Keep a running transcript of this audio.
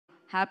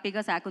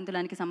హ్యాపీగా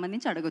శాకుంతలానికి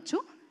సంబంధించి అడగొచ్చు.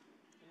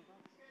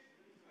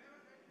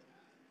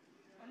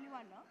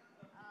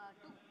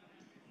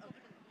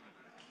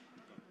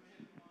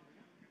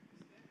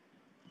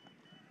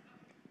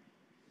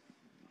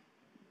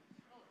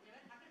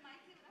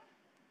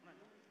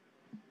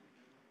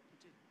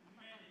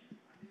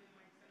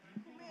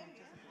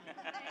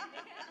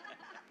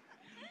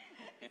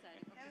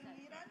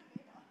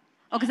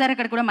 ఒకసారి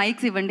అక్కడ కూడా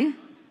మైక్స్ ఇవ్వండి.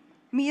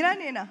 మీరా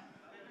నేనా?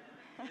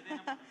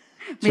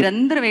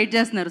 మీరందరూ వెయిట్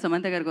చేస్తున్నారు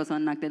సమంత గారి కోసం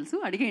అని నాకు తెలుసు.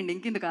 అడిగేయండి,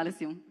 ఇంకెందుకు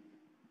ఆలస్యం.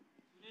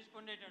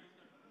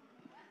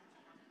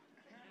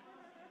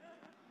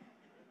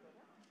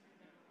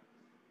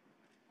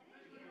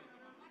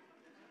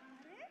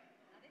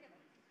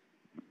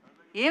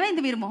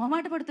 ఏమైంది, మీరు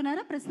మొహమాట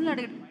పడుతున్నారా? ప్రశ్నలు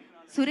అడగండి.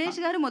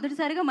 సురేష్ గారు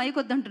మొదటిసారిగా మైక్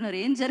వద్దంటున్నారు.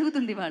 ఏం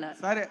జరుగుతుంది ఇవాళ?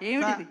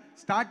 ఏమిటి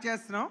స్టార్ట్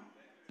చేస్తున్నాం.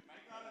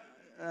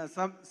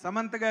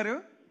 సమంత గారు,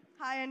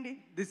 హాయ్ అండి.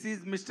 This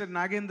is mister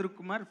Nagendra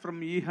Kumar from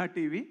ఈహా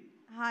TV.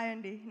 Hi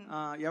అండి.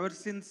 Ever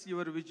since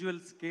your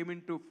visuals came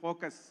in to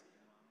focus,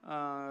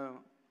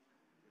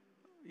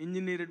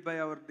 engineered by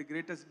the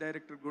greatest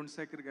director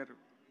Gunasekhar garu,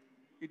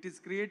 it is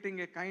creating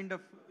a kind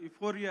of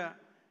euphoria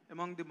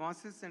among the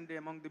masses and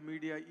among the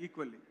media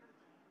equally.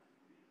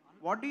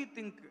 What do you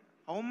think,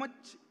 how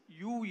much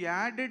you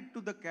added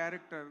to the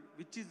character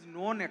which is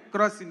known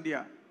across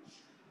India?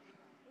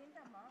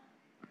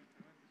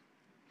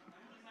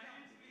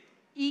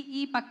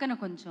 ఈ పక్కన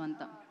కొంచెం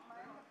అంతా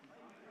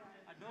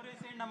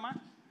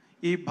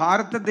ఈ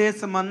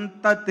భారతదేశం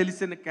అంతా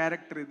తెలిసిన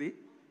character ఇది.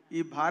 ఈ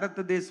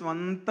భారతదేశం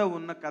అంతా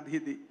ఉన్న కథ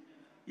ఇది.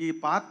 ఈ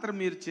పాత్ర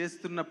మీరు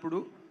చేస్తున్నప్పుడు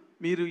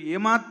మీరు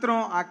ఏమాత్రం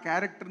ఆ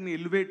క్యారెక్టర్ని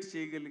ఎలివేట్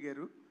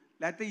చేయగలిగారు,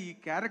 లేకపోతే ఈ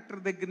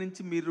క్యారెక్టర్ దగ్గర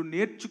నుంచి మీరు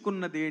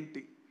నేర్చుకున్నది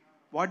ఏంటి?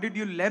 What did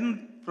you learn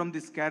from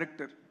this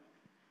character?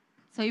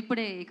 So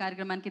ఇప్పుడే ఈ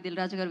కార్యక్రమానికి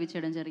దిల్ రాజు గారు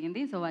విచ్చేయడం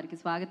జరిగింది. సో వారికి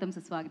స్వాగతం,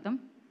 సుస్వాగతం.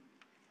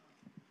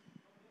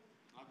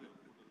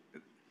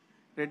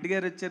 రెడ్డి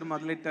గారు వచ్చారు,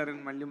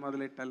 మొదలెట్టారని మళ్ళీ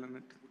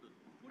మొదలెట్టాలన్నట్టు.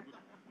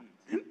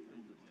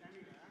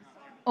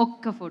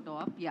 ఒక్క ఫోటో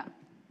ఆప్. యా,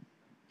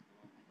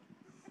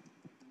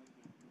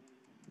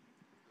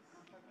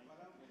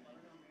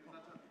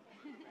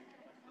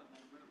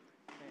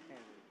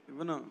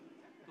 ఇవ్వను.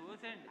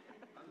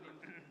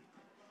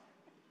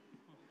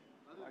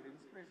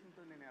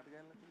 ఇన్స్పిరేషన్తో నేను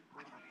ఎదగాలి.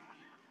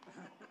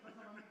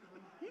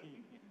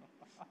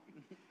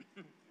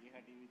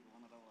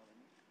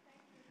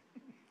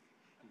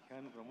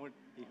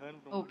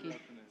 ఓకే,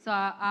 సో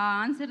ఆ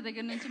ఆన్సర్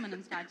దగ్గర నుంచి మనం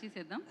స్టార్ట్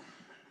చేసేద్దాం.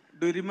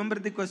 Do you remember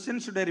the question?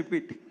 Should I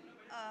repeat?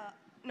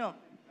 No.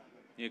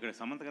 ఇక్కడ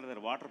సమంత గారి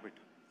దగ్గర వాటర్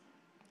పెట్టు.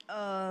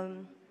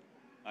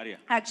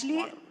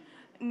 యాక్చువల్లీ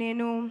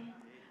నేను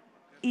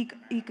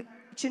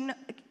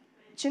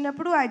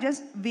చిన్నప్పుడు ఐ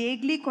జస్ట్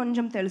వేగ్లీ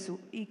కొంచెం తెలుసు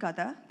ఈ కథ,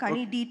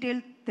 కానీ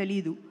డీటెయిల్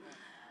తెలీదు.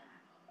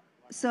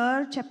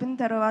 సార్ చెప్పిన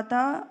తర్వాత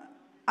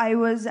ఐ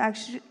వాజ్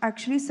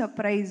యాక్చువల్లీ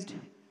సర్ప్రైజ్డ్.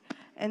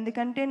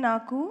 ఎందుకంటే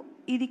నాకు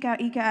ఈ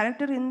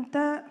క్యారెక్టర్ ఇంత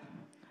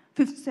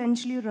 5th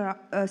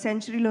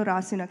సెంచరీలో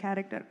రాసిన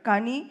క్యారెక్టర్,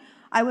 కానీ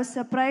I was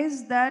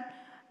surprised that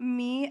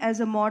me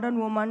as a modern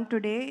women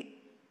today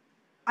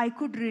I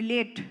could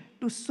relate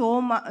to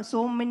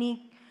so many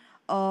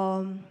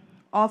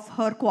of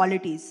her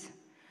qualities,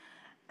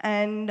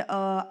 and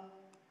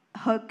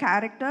her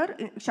character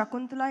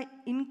Shaakuntala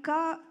inka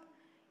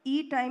ee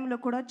time lo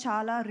kuda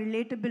chala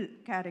relatable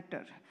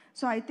character.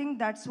 So I think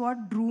that's what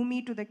drew me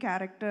to the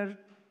character,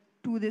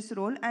 to this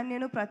role. And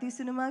nenu prati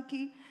cinema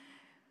ki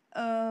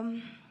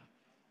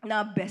na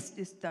best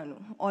istanu,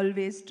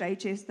 always try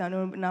chestanu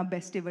na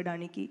best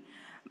ivvadaniki,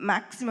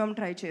 maximum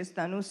try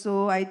chestanu. So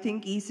I think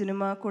ee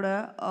cinema kuda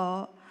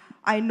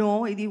I know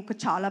idi oka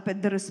chala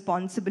pedda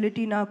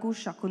responsibility naku.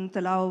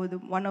 Shaakuntala,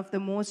 one of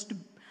the most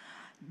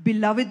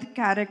beloved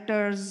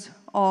characters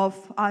of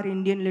our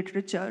Indian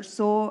literature.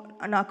 So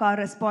naku our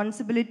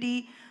responsibility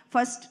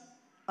first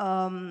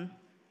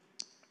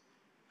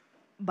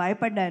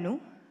భయపడ్డాను,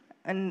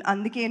 and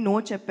అందుకే no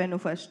చెప్పాను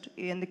first.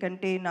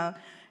 ఎందుకంటే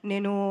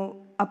నేను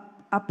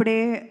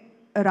అప్పుడే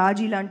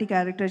రాజీ లాంటి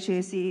character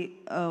చేసి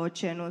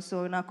వచ్చాను. So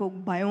నాకు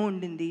భయం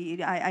ఉండింది,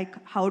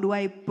 how do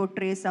I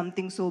portray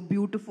something so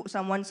beautiful,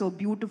 someone so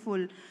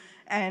beautiful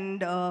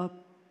and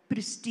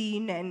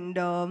pristine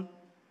and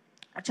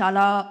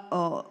చాలా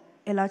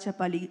ఎలా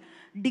చెప్పాలి,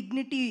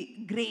 డిగ్నిటీ,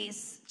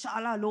 గ్రేస్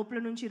చాలా లోపల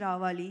నుంచి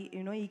రావాలి.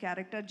 యూనో ఈ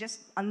క్యారెక్టర్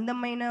జస్ట్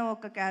అందమైన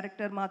ఒక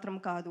క్యారెక్టర్ మాత్రం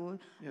కాదు,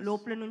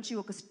 లోపల నుంచి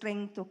ఒక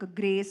స్ట్రెంగ్త్, ఒక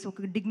గ్రేస్,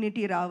 ఒక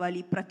డిగ్నిటీ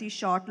రావాలి ప్రతి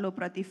షాట్లో,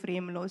 ప్రతి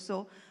ఫ్రేమ్లో. సో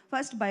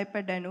ఫస్ట్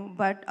భయపడ్డాను,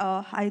 but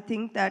I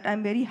think that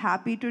I'm very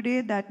happy today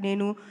that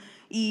నేను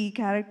ఈ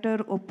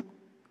క్యారెక్టర్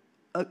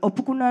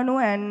ఒప్పుకున్నాను.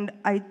 అండ్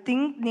ఐ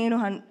థింక్ నేను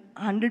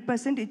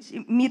 100%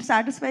 మీరు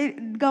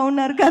సాటిస్ఫైడ్గా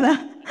ఉన్నారు కదా.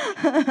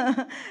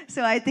 So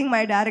I think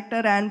my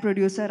director and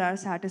producer are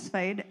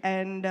satisfied.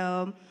 And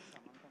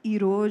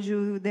ఈరోజు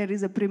there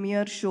is a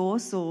premiere show,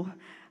 so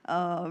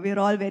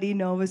we are all very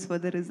nervous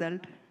for the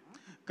result.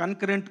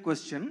 Concurrent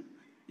question,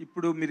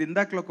 ఇప్పుడు మీరు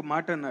ఇందాకలో ఒక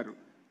మాట అన్నారు,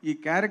 ఈ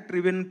character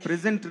even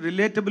present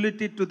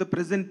relatability to the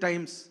present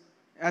times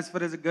as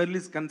for as girl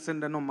is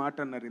concerned అనో మాట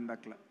అన్నారు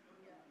ఇందాకలా.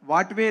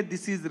 what way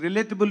this is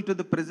relatable to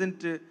the present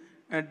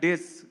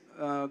days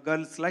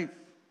girl's life?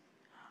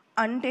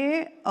 అంటే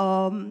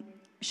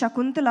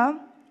Shakuntala,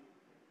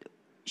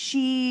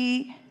 she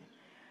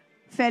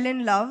fell in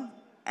love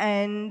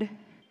and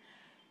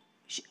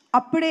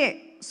appude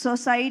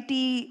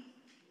society,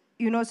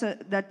 so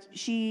that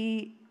she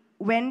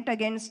went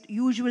against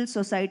usual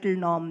societal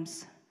norms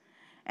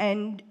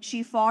and she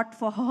fought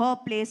for her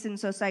place in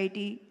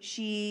society.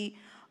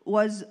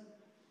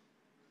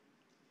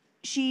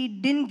 She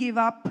didn't give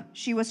up.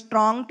 She was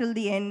strong till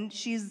the end.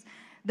 She's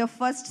the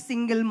first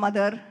single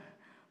mother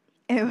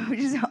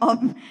of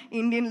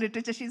Indian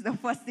literature. She's the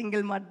first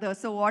single mother.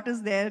 So what is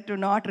there to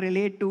not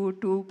relate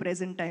to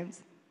present times?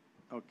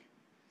 Okay.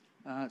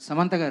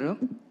 Samantha garu,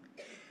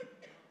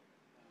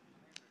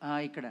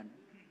 ఇక్కడ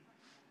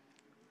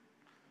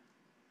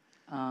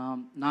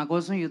నా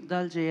కోసం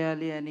యుద్ధాలు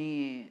చేయాలి అని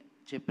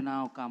చెప్పిన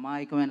ఒక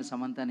అమాయకమైన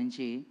సమంత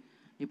నుంచి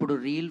ఇప్పుడు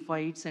రియల్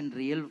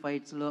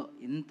ఫైట్స్లో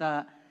ఇంత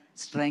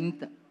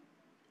స్ట్రెంగ్త్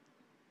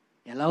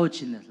ఎలా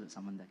వచ్చింది అసలు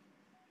సమంతకి?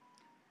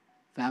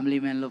 ఫ్యామిలీ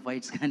మ్యాన్లో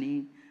ఫైట్స్ కానీ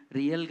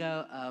రియల్గా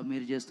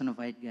మీరు చేస్తున్న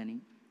ఫైట్ కానీ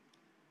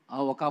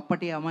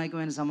ఒకప్పటి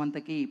అమాయకమైన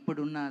సమంతకి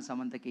ఇప్పుడున్న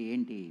సమంతకి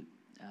ఏంటి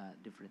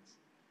డిఫరెన్స్?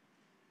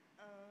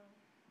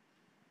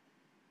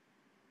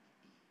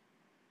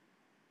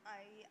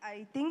 ఐ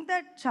థింక్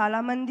దట్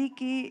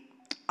చాలామందికి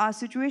ఆ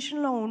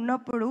సిచ్యువేషన్లో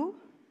ఉన్నప్పుడు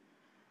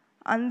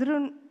అందరూ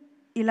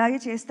ఇలాగే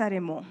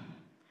చేస్తారేమో.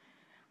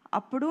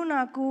 అప్పుడు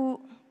నాకు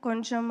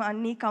కొంచెం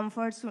అన్ని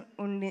కంఫర్ట్స్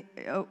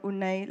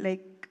ఉన్నాయి,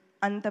 లైక్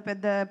అంత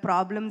పెద్ద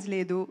ప్రాబ్లమ్స్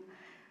లేదు.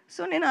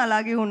 సో నేను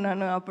అలాగే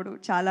ఉన్నాను అప్పుడు,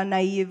 చాలా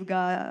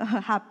నైవ్గా,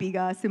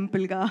 హ్యాపీగా,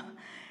 సింపుల్గా.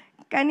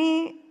 కానీ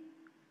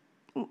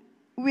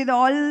with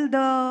all the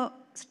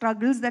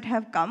struggles that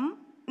have come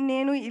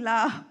నేను ఇలా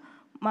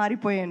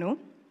మారిపోయాను.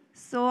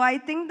 సో ఐ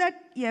థింక్ దట్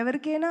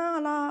ఎవరికైనా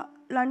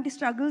అలాంటి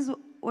స్ట్రగుల్స్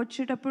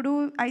వచ్చేటప్పుడు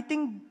I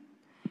think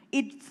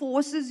it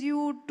forces you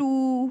to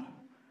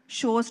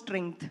show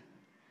strength.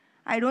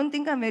 I don't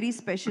think I'm very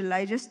special.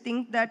 I just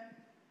think that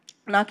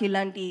నాకు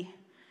ఇలాంటి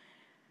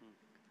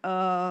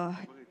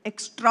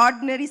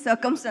extraordinary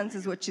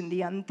circumstances వచ్చింది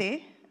అంతే.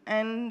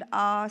 And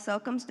ఆ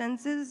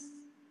circumstances,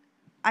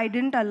 I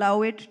didn't allow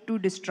it to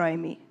destroy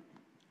me.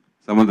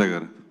 Samantha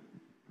గారు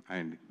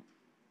అండి,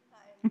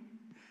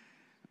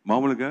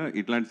 మామూలుగా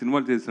ఇట్లాంటి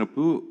సినిమాలు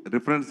చేసినప్పుడు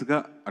రిఫరెన్స్గా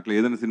అట్లా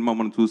ఏదైనా సినిమా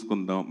మనం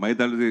చూసుకుందాం,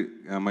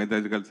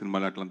 మైథాలజికల్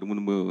సినిమాలు అట్లాంటి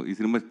ముందు ఈ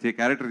సినిమా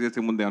క్యారెక్టర్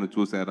చేసే ముందు ఏమైనా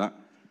చూసారా?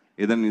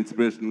 ఏదైనా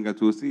ఇన్స్పిరేషన్గా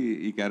చూసి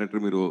ఈ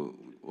క్యారెక్టర్ మీరు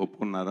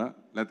ఒప్పుకున్నారా,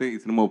 లేకపోతే ఈ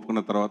సినిమా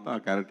ఒప్పుకున్న తర్వాత ఆ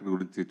క్యారెక్టర్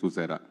గురించి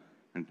చూసారా?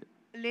 అంటే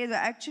లేదు,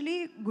 యాక్చువల్లీ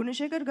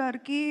గుణశేఖర్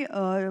గారికి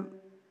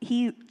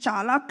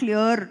చాలా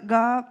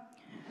క్లియర్గా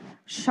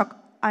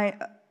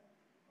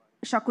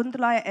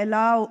శకుంతల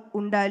ఎలా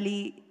ఉండాలి,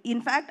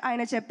 ఇన్ఫ్యాక్ట్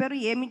ఆయన చెప్పారు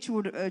ఏమి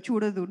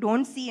చూడదు,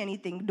 don't see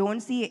anything,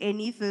 don't see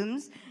any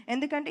films,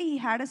 ఎందుకంటే he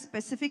had a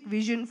specific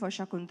vision for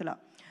Shakuntala.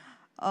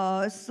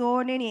 So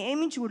నేను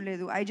ఏమీ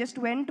చూడలేదు, I just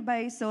went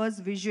by sirs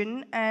vision.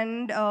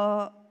 And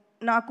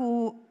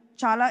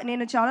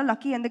నేను చాలా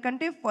లక్కీ,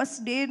 ఎందుకంటే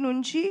ఫస్ట్ డే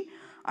నుంచి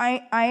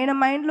ఆయన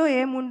మైండ్లో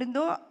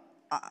ఏముండిందో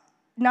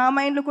నా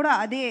మైండ్లో కూడా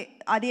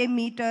అదే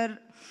మీటర్,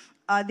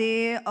 అదే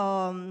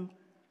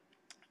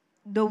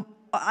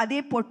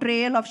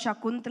portrayal of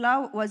Shaakuntalam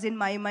was in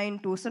my mind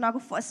too. So నాకు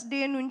ఫస్ట్ డే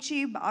నుంచి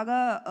బాగా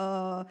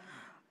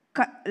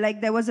like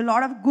there was a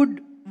lot of good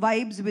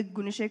vibes with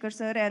Gunasekhar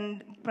sir, and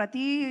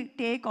prati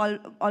take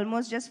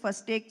almost just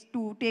first take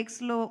 2 takes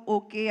lo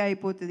okay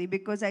అయిపోతుంది,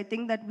 because I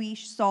think that we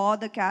saw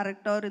the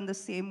character in the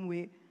same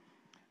way.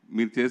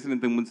 మీరు చేసిన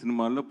ఇంతకు ముందు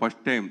సినిమాల్లో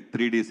first time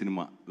 3D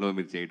సినిమాలో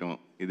మీరు చేయటం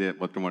ఇదే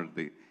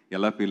మొట్టమొదటి,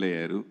 ఎలా ఫీల్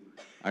అయ్యారు?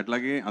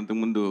 అట్లాగే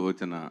అంతకుముందు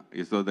వచ్చిన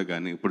యశోద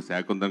కానీ, ఇప్పుడు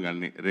శాకుంతలం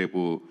కానీ,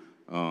 రేపు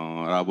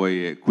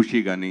రాబోయే ఖుషి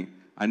కానీ,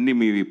 అన్నీ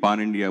మీ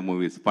పాన్ ఇండియా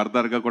మూవీస్,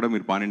 ఫర్దర్గా కూడా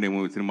మీరు పాన్ ఇండియా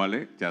మూవీ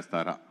సినిమాలే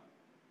చేస్తారా?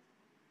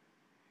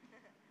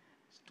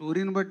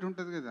 స్టోరీని బట్టి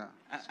ఉంటుంది కదా,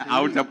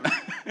 ఆవిడ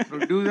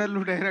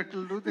ప్రొడ్యూసర్లు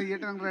డైరెక్టర్లు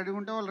తీయటానికి రెడీగా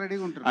ఉంటే వాళ్ళు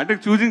రెడీగా ఉంటారు. అంటే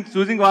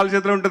చూసింగ్ వాళ్ళ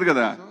చేతిలో ఉంటుంది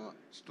కదా. సో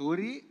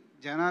స్టోరీ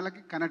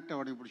జనాలకి కనెక్ట్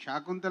అవ్వడం. ఇప్పుడు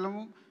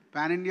శాకుంతలము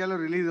పాన్ ఇండియాలో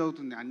రిలీజ్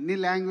అవుతుంది, అన్ని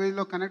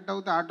లాంగ్వేజ్లో కనెక్ట్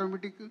అవుతే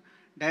ఆటోమేటిక్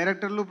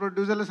డైరెక్టర్లు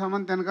ప్రొడ్యూసర్లు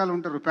సమంత వెనకాల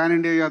ఉంటారు, పాన్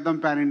ఇండియా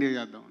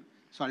చేద్దాం.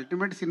 సో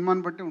అల్టిమేట్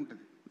సినిమాని బట్టి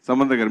ఉంటుంది.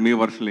 సమంత గారు మీ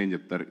వర్షన్లో ఏం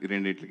చెప్తారు ఈ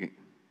రెండింటికి?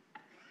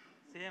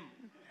 సేమ్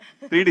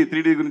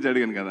 3D గురించి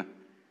అడిగాను కదా.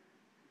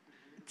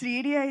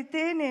 3D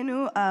అయితే నేను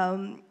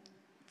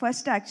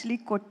first actually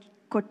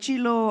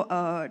కొచ్చిలో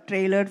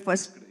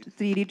first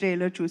 3D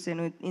trailer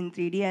చూసాను ఇన్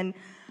 3D అండ్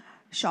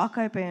షాక్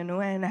అయిపోయాను.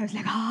 అండ్ ఐ వాజ్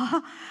లైక్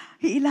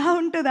ఇలా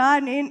ఉంటుందా?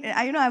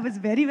 I was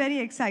very very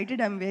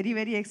excited. I'm very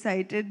very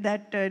excited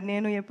that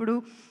నేను ఎప్పుడు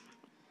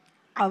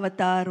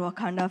అవతార్,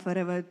 వకాండా ఫర్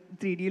ఎవర్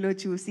 3Dలో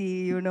చూసి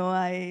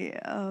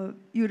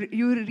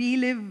you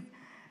relive,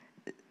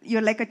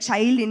 you're like a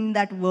child in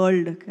that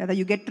world kada,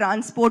 you get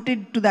transported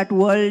to that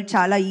world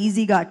chala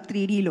easy ga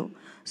 3Dlo.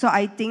 So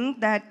I think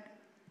that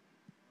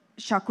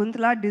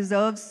Shaakuntalam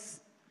deserves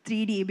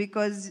 3D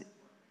because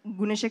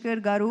Gunasekhar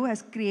garu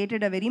has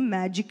created a very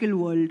magical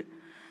world.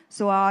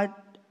 So our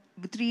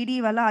 3D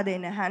wala ade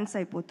enhance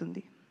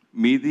అయిపోతుంది.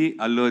 మీది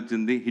Allu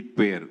అర్జున్ది hit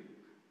పేరు.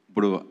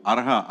 ఇప్పుడు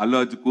అల్లు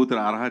అర్జున్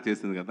కూతురు అర్హ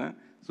చేసింది కదా,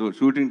 so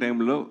shooting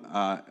టైంలో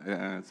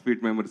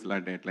sweet memories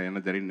లాంటి ఎట్లా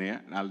ఏమైనా జరిగినాయా?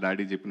 వాళ్ళ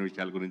డాడీ చెప్పిన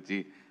విషయాల గురించి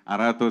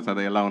అర్హతో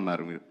ఎలా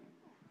ఉన్నారు మీరు?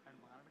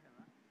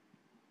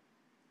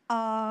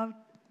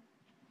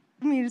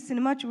 మీరు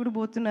సినిమా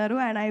చూడబోతున్నారు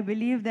and I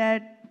believe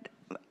that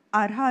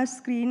Arha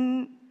screen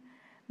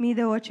మీద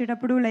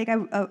వచ్చేటప్పుడు like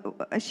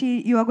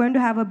you are going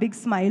to have a big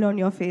smile on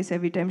your face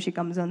every time she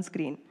comes on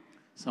screen.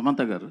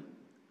 Samantha గారు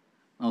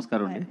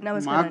నమస్కారం అండి.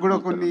 మాకు కూడా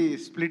కొన్ని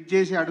స్ప్లిట్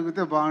చేసి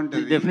అడిగితే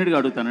బాగుంటుంది. డెఫినెట్గా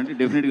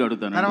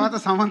అడుగుతాను. తర్వాత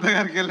సమంత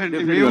గారికి వెళ్ళండి,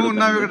 మేము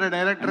ఉన్నాం ఇక్కడ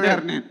డైరెక్టర్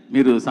గారిని.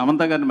 మీరు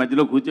సమంత గారిని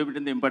మధ్యలో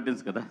కూర్చోబెట్టింది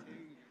ఇంపార్టెన్స్ కదా.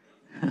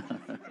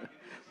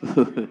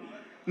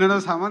 నేను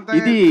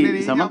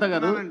సమంత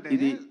గారు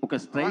ఇది ఒక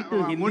స్ట్రైట్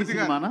హిందీ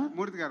సినిమానా?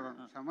 మూర్తి గారు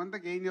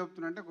సమంతకి ఏం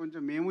చెప్తున్నా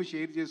కొంచెం మేము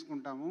షేర్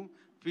చేసుకుంటాము,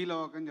 ఫీల్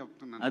అవ్వకని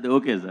చెప్తున్నాను. అది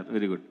ఓకే సార్,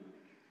 వెరీ గుడ్.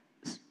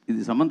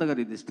 ఇది సమంత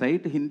గారు ఇది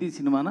స్ట్రైట్ హిందీ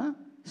సినిమానా,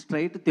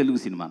 స్ట్రైట్ తెలుగు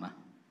సినిమానా?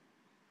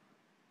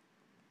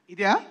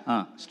 ఇదా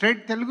స్ట్రైట్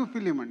తెలుగు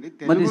ఫిలిం అండి.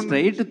 మరి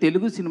స్ట్రైట్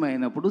తెలుగు సినిమా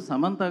అయినప్పుడు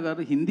సమంత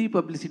గారు హిందీ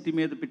పబ్లిసిటీ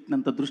మీద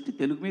పెట్టినంత దృష్టి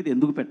తెలుగు మీద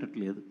ఎందుకు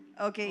పెట్టట్లేదు?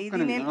 ఓకే, ఇది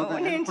నేను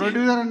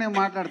ప్రొడ్యూసర్ అని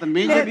మాట్లాడతాను.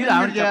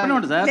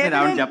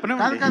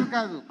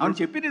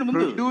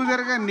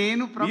 ప్రొడ్యూసర్ గా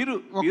నేను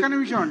ఒక్క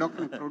నిమిషం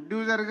అండి,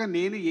 ప్రొడ్యూసర్ గా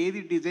నేను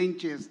ఏది డిజైన్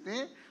చేస్తే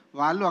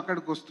వాళ్ళు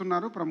అక్కడికి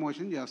వస్తున్నారు,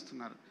 ప్రమోషన్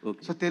చేస్తున్నారు.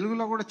 సో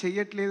తెలుగులో కూడా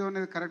చెయ్యట్లేదు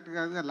అనేది కరెక్ట్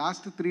కాదు.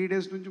 లాస్ట్ 3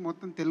 days నుంచి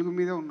మొత్తం తెలుగు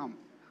మీదే ఉన్నాం.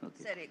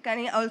 సరే,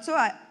 కానీ ఆల్సో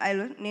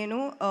నేను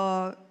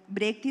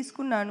బ్రేక్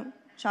తీసుకున్నాను,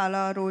 చాలా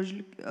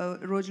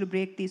రోజులు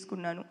బ్రేక్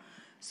తీసుకున్నాను.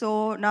 సో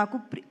నాకు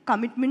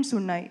కమిట్మెంట్స్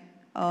ఉన్నాయి,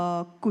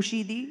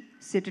 ఖుషీది,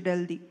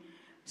 సిటడల్ది.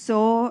 సో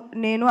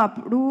నేను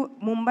అప్పుడు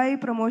ముంబై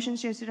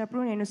ప్రమోషన్స్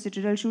చేసేటప్పుడు నేను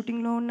సిటడల్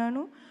షూటింగ్లో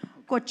ఉన్నాను,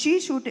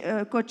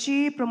 కొచ్చి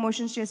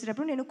ప్రమోషన్స్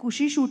చేసేటప్పుడు నేను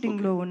ఖుషీ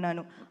షూటింగ్లో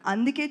ఉన్నాను.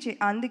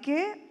 అందుకే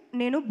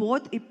నేను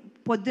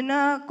పొద్దున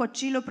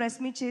కొచ్చిలో ప్రెస్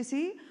మీట్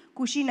చేసి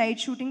ఖుషీ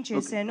నైట్ షూటింగ్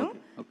చేశాను.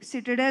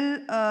 సిటడల్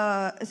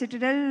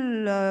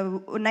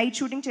నైట్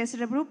షూటింగ్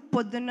చేసేటప్పుడు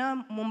పొద్దున్న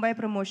ముంబై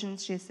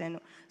ప్రమోషన్స్ చేశాను.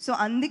 సో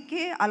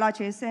అందుకే అలా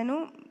చేశాను.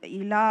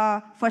 ఇలా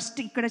ఫస్ట్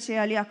ఇక్కడ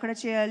చేయాలి అక్కడ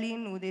చేయాలి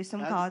అని ఉద్దేశం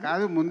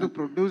కాదు. ముందు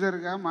ప్రొడ్యూసర్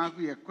గా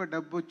మాకు ఎక్కువ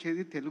డబ్బు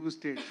వచ్చేది తెలుగు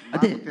స్టేట్స్.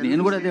 అదే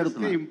నేను కూడా అదే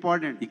అడుగుతున్నా,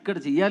 ఇంపార్టెంట్ ఇక్కడ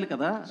చెయ్యాలి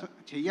కదా.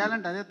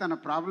 చెయ్యాలంటే అదే తన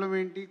ప్రాబ్లం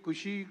ఏంటి,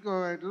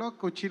 ఖుషీలో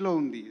కొచ్చిలో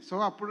ఉంది. సో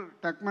అప్పుడు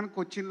టక్మన్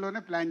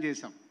కొచ్చిన్లోనే ప్లాన్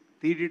చేసాం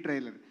 3D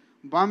ట్రైలర్.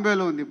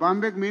 బాంబేలో ఉంది,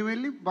 బాంబేకి మేము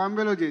వెళ్ళి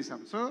బాంబేలో చేసాం.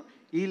 సో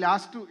ఈ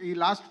లాస్ట్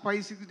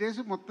 5-6 days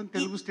మొత్తం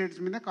తెలుగు స్టేట్స్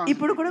మీద.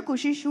 ఇప్పుడు కూడా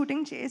ఖుషీ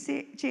షూటింగ్ చేసి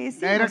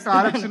డైరెక్ట్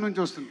ఆర్ఎఫ్సి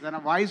నుంచి వస్తుంది, తన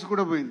వాయిస్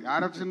కూడా పోయింది.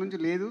 ఆర్ఎఫ్సి నుంచి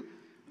లేదు,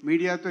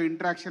 మీడియాతో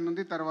ఇంటరాక్షన్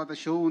ఉంది, తర్వాత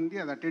షో ఉంది,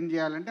 అది అటెండ్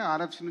చేయాలంటే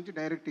ఆర్ఎఫ్సి నుంచి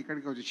డైరెక్ట్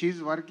ఇక్కడికి వచ్చి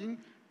she working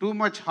too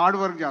much hard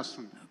work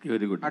చేస్తుంది.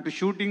 Very good. అటు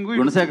షూటింగ్.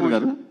 గుణశేఖర్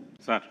గారు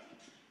సార్,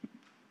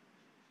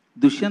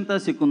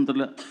 దుష్యంత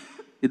శకుంతల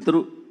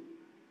ఇద్దరు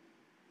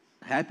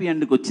హ్యాపీ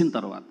ఎండ్కి వచ్చిన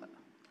తర్వాత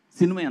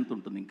సినిమా ఎంత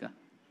ఉంటుంది ఇంకా?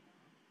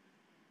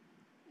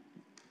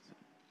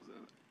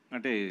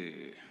 అంటే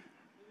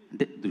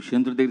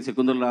దుష్యంతుడి దగ్గర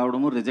శకుంతల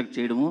రావడము, రిజెక్ట్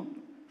చేయడము,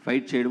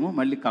 ఫైట్ చేయడము,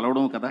 మళ్ళీ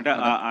కలవడం కదా.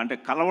 అంటే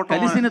కలవటం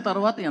కలిసిన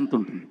తర్వాత ఎంత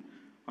ఉంటుంది?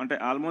 అంటే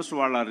ఆల్మోస్ట్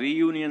వాళ్ళ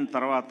రీయూనియన్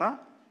తర్వాత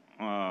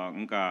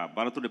ఇంకా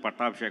భరతుడి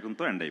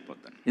పట్టాభిషేకంతో ఎండ్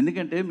అయిపోతాను.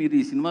 ఎందుకంటే మీరు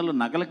ఈ సినిమాలో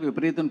నగలకు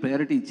విపరీతమైన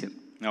ప్రయారిటీ ఇచ్చారు.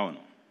 అవును.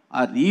 ఆ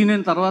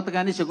రీయూనియన్ తర్వాత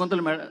కానీ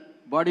శకుంతల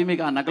బాడీ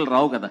మీకు ఆ నగలు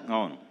రావు కదా.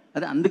 అవును.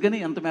 అదే అందుకని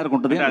ఎంత మేరకు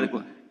ఉంటుంది?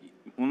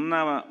 ఉన్న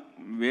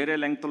వేరే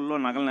లెంగ్త్లో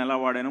నగలను ఎలా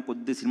వాడానో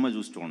కొద్ది సినిమా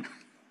చూస్తూ ఉంటాను.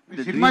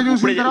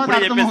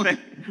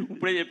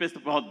 ఇప్పుడే చెప్పేస్తే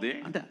పోద్ది.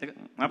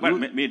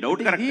 మీ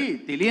డౌట్ కరెక్ట్,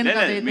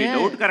 మీ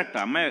డౌట్ కరెక్ట్.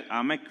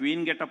 అమ్మాయి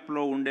క్వీన్ గెటప్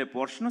లో ఉండే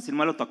పోర్షన్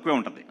సినిమాలో తక్కువే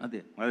ఉంటది, అది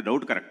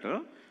డౌట్ కరెక్ట్.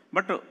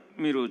 బట్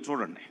మీరు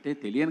చూడండి,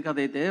 తెలియని కథ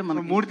అయితే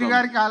మన మూర్తి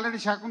గారికి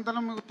ఆల్రెడీ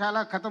శకుంతలం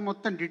చాలా కథ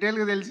మొత్తం డీటెయిల్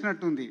గా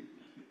తెలిసినట్టుంది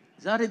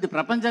సార్. ఇది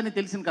ప్రపంచానికి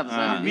తెలిసిన కదా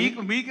సార్.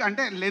 మీకు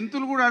అంటే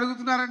లెంతులు కూడా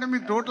అడుగుతున్నారంటే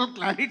మీకు టోటల్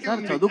క్లారిటీ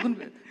చదువుకుని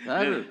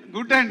సార్.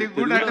 గుడ్ అండి,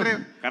 గుడ్ అంటే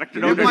కరెక్ట్.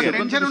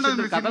 టెన్షన్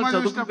ఉండదు.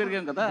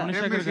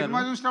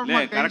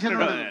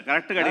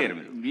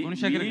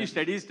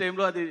 స్టడీస్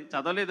టైంలో అది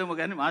చదవలేదేమో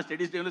కానీ మా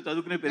స్టడీస్ టైంలో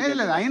చదువుకునే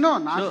అయినో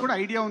నాకు కూడా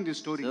ఐడియా ఉంది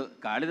స్టోరీ.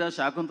 కాళిదాస్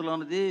శాకుంతలం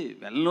అనేది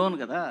వెల్ నోన్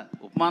కదా,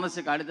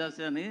 ఉపమానస్య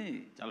కాళిదాస్ అని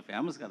చాలా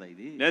ఫేమస్ కదా.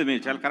 ఇది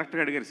మీరు చాలా కరెక్ట్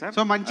గా అడిగారు సార్.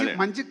 సో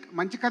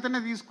మంచి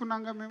కథనే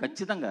తీసుకున్నాం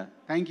ఖచ్చితంగా.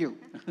 Thank you.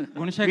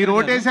 మీరు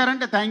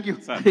ఓటేశారంటే థ్యాంక్ యూ.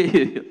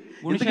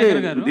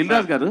 దిల్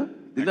రాజు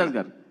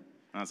గారు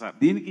సార్,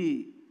 దీనికి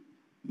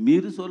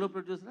మీరు సోలో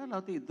ప్రొడ్యూసరా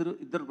లేకపోతే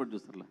ఇద్దరు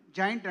ప్రొడ్యూసర్లా?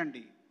 జాయింట్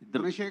అండి.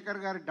 గుణశేఖర్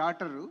గారి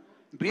డాటరు.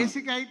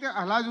 బేసిక్ అయితే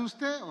అలా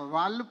చూస్తే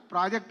వాళ్ళు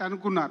ప్రాజెక్ట్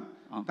అనుకున్నారు,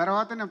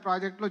 తర్వాత నేను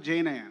ప్రాజెక్ట్లో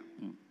జాయిన్ అయ్యాను.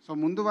 సో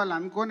ముందు వాళ్ళు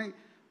అనుకొని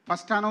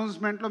ఫస్ట్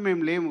అనౌన్స్మెంట్లో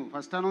మేము లేము,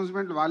 ఫస్ట్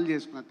అనౌన్స్మెంట్ వాళ్ళు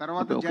చేసుకున్నారు.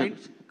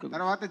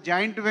 తర్వాత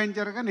జాయింట్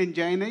వెంచర్గా నేను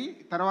జాయిన్ అయ్యి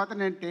తర్వాత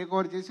నేను టేక్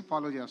ఓవర్ చేసి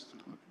ఫాలో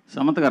చేస్తున్నాను.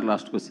 సమంత గారు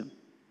లాస్ట్ క్వశ్చన్.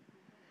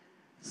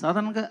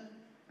 సాధారణంగా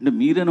అంటే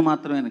మీరని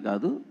మాత్రమే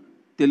కాదు,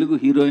 తెలుగు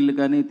హీరోయిన్లు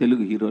కానీ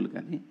తెలుగు హీరోలు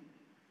కానీ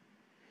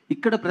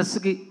ఇక్కడ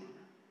ప్రెస్కి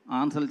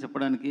ఆన్సర్లు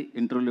చెప్పడానికి,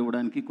 ఇంటర్వ్యూలు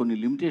ఇవ్వడానికి కొన్ని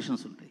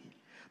లిమిటేషన్స్ ఉంటాయి.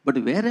 బట్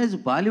వేరేజ్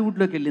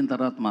బాలీవుడ్లోకి వెళ్ళిన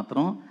తర్వాత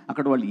మాత్రం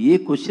అక్కడ వాళ్ళు ఏ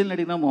క్వశ్చన్లు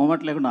అడిగినా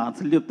మొహమాట లేకుండా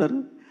ఆన్సర్లు చెప్తారు.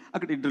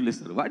 అక్కడ ఇంటర్వ్యూలు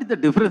ఇస్తారు. What is the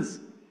difference?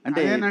 అంటే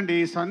అదేనండి,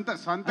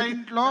 సొంత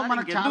ఇంట్లో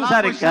మనకు చాలా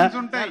సార్ క్వశ్చన్స్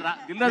ఉంటాయి.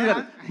 దిల్రాజు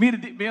గారు మీరు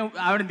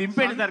ఆవిడ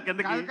దింపేయండి సార్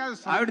కిందకి,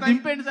 ఆవిడ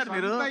దింపేయండి సార్.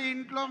 మీరు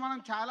ఇంట్లో మనం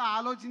చాలా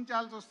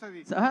ఆలోచించాల్సి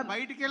వస్తుంది. సార్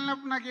బయటికి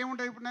వెళ్ళినప్పుడు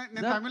నాకేముంటాయి, ఇప్పుడు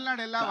నేను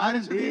తమిళనాడు వెళ్ళా,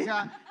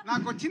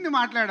 నాకు వచ్చింది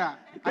మాట్లాడా,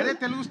 అదే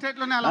తెలుగు స్టేట్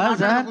లోనే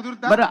అలా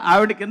కుదురుతా. మరి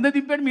ఆవిడ కింద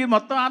దింపండి, మీరు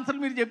మొత్తం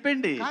ఆన్సర్లు మీరు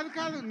చెప్పండి.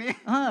 కాదు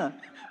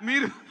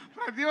మీరు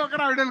ప్రతి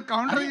ఒక్కరు ఆవిడ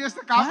కౌంటర్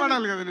చేస్తే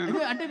కాపాడాలి కదా నేను.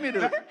 అంటే మీరు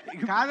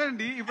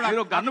కాదండి,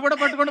 ఇప్పుడు గన్ను కూడా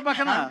పట్టుకోండి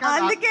పక్కన.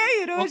 అందుకే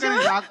ఈరోజు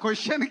ఆ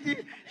క్వశ్చన్ కి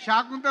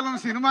శాకుంతలం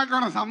సినిమాకి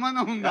ఏమైనా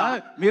సంబంధం ఉందా?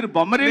 మీరు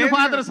బొమ్మరిల్లు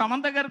ఫాదర్,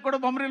 సమంత గారికి కూడా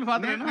బొమ్మరిల్లు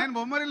ఫాదర్. నేను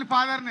బొమ్మరిల్లు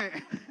ఫాదర్నే.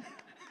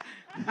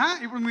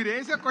 ఇప్పుడు మీరు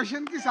వేసే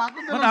క్వశ్చన్ కి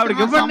శాకుంతలం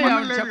ఆవిడకి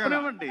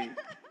ఇవ్వండి,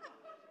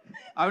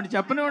 ఆవిడ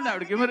చెప్పనివ్వండి,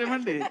 ఆవిడకి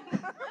ఇవ్వండి.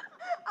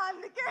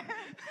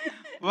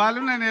 వాళ్ళు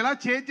నన్ను ఎలా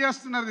చేంజ్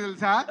చేస్తున్నారు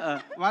తెలుసా?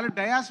 వాళ్ళు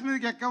డయాస్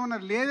మీదకి ఎక్క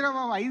ఉన్నారు, లేదురా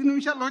బాబు 5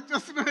 నిమిషాలు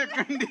వచ్చేస్తున్నారు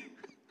ఎక్కండి.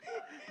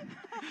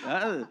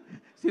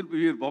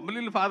 మీరు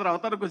బొమ్మలిల్లు ఫాదర్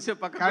అవుతారు కొంచెం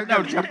పక్కన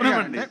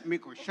చెప్పనివ్వండి. మీ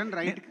క్వశ్చన్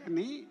రైట్,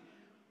 కానీ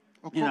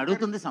నేను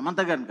అడుగుతుంది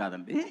సమంత గారిని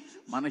కాదండి,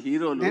 మన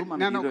హీరోలు.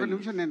 నేను ఒక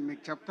నిమిషం నేను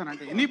మీకు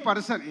చెప్తానంటే,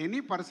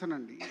 ఎనీ పర్సన్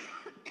అండి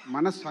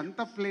మన సొంత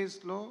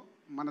ప్లేస్లో,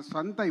 మన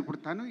సొంత, ఇప్పుడు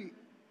తను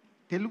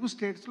తెలుగు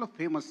స్టేట్స్లో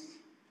ఫేమస్,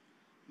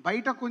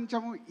 బయట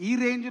కొంచెం ఈ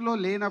రేంజ్లో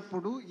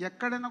లేనప్పుడు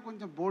ఎక్కడైనా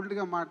కొంచెం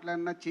బోల్డ్గా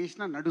మాట్లాడినా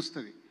చేసినా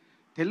నడుస్తుంది.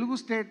 తెలుగు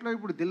స్టేట్లో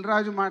ఇప్పుడు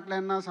దిల్రాజు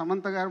మాట్లాడినా,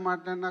 సమంత గారు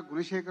మాట్లాడినా,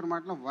 గుణశేఖర్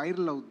మాట్లాడినా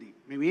వైరల్ అవుద్ది.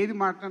 మేము ఏది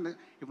మాట్లాడినా,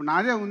 ఇప్పుడు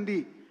నాదే ఉంది,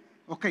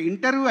 ఒక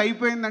ఇంటర్వ్యూ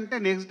అయిపోయిందంటే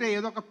నెక్స్ట్ డే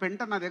ఏదో ఒక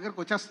పెంట నా దగ్గరకు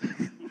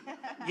వచ్చేస్తుంది,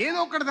 ఏదో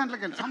ఒకటి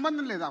దాంట్లోకి వెళ్ళి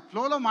సంబంధం లేదు, ఆ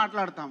ఫ్లోలో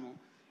మాట్లాడతాము.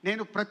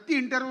 నేను ప్రతి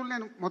ఇంటర్వ్యూలు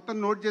నేను మొత్తం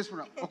నోట్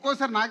చేసుకున్నాను.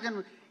 ఒక్కోసారి నాకేం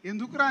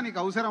ఎందుకురా నీకు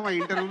అవసరం ఆ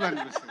ఇంటర్వ్యూలు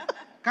అనిపిస్తుంది,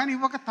 కానీ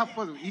ఇవ్వక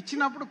తప్పదు.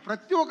 ఇచ్చినప్పుడు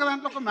ప్రతి ఒక్క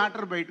దాంట్లో ఒక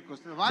మ్యాటర్ బయటకు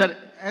వస్తుంది.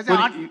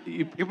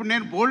 ఇప్పుడు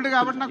నేను బోల్డ్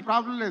కాబట్టి నాకు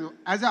ప్రాబ్లం లేదు.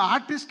 యాజ్ ఎ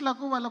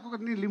ఆర్టిస్ట్లకు వాళ్ళకు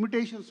కొన్ని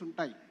లిమిటేషన్స్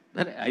ఉంటాయి.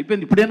 సరే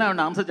అయిపోయింది, ఇప్పుడైనా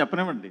ఆన్సర్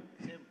చెప్పనివ్వండి.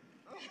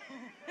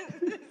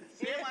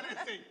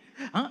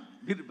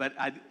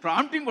 అది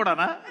ప్రాంప్టింగ్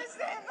కూడానా?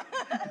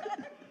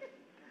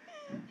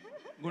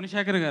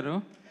 గుణశేఖర్ గారు,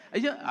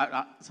 అయ్యో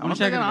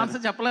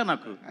ఆన్సర్ చెప్పలే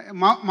నాకు.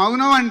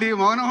 మౌనం అండి,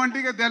 మౌనం అంటే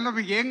ఇక దానిలో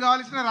మీకు ఏం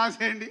కావాల్సిన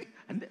రాసేయండి.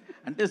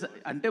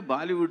 అంటే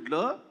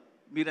బాలీవుడ్లో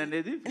మీరు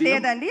అనేది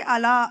లేదండి,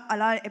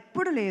 అలా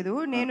ఎప్పుడు లేదు.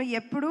 నేను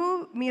ఎప్పుడు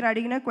మీరు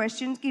అడిగిన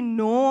క్వశ్చన్స్కి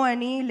నో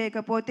అని,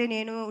 లేకపోతే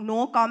నేను నో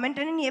కామెంట్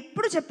అని నేను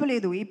ఎప్పుడు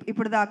చెప్పలేదు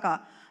ఇప్పుడు దాకా.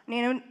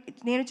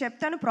 నేను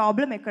చెప్తాను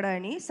ప్రాబ్లం ఎక్కడ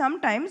అని. సమ్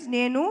టైమ్స్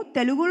నేను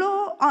తెలుగులో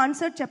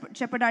ఆన్సర్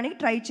చెప్పడానికి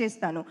ట్రై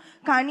చేస్తాను,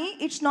 కానీ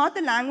it's not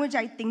the language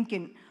I think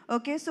in.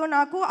 Okay, so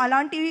నాకు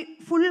అలాంటివి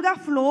ఫుల్గా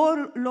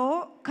ఫ్లోలో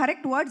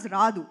కరెక్ట్ వర్డ్స్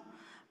రాదు.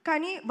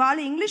 కానీ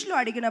వాళ్ళు ఇంగ్లీష్లో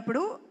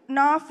అడిగినప్పుడు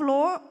నా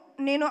ఫ్లో,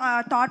 నేను ఆ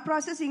థాట్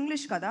ప్రాసెస్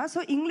ఇంగ్లీష్ కదా, సో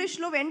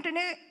ఇంగ్లీష్లో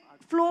వెంటనే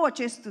ఫ్లో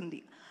వచ్చేస్తుంది.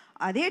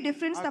 అదే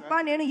డిఫరెన్స్ తప్ప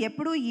నేను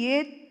ఎప్పుడు ఏ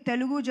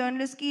తెలుగు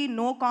జర్నలిస్ట్కి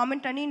నో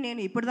కామెంట్ అని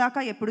నేను ఇప్పుడు దాకా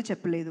ఎప్పుడు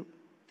చెప్పలేదు.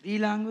 3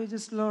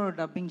 లాంగ్వేజెస్లో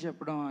డబ్బింగ్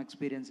చెప్పడం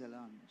ఎక్స్పీరియన్స్ ఎలా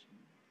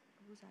అనిపించింది?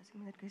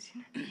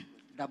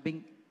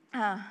 డబ్బింగ్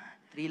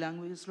 3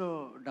 లాంగ్వేజెస్లో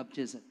డబ్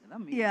చేశారు కదా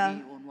మీ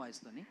own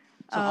వాయిస్తోని.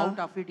 So how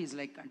tough it is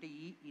like, అంటే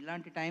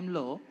ఇలాంటి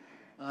టైంలో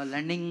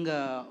lending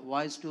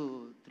voice to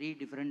 3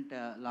 different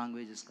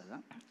languages కదా.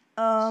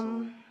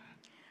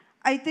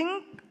 I think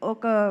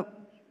ఒక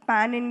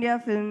pan India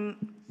film,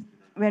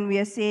 when we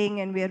are saying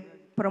and we are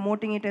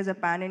promoting it as a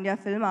pan India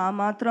film, ఆ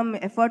మాత్రం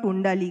effort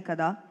ఉండాలి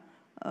కదా,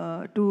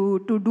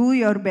 to do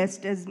your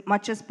best as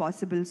much as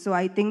possible. So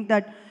I think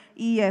that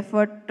ఈ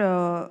effort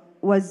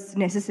was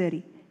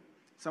necessary.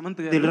 Samantha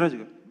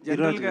గారు,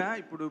 జనరల్గా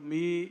ఇప్పుడు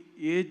మీ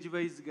age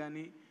wise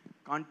కానీ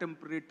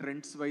contemporary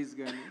trends wise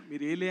కానీ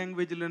మీరు ఏ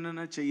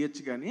లాంగ్వేజ్లోనైనా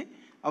చేయొచ్చు, కానీ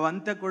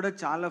అవంతా కూడా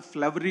చాలా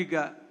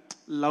ఫ్లవరీగా,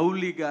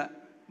 లవ్లీగా,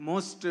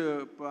 మోస్ట్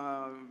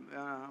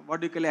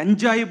వాట్ యు కాల్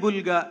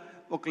ఎంజాయబుల్గా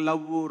ఒక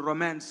లవ్,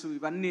 రొమాన్స్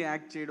ఇవన్నీ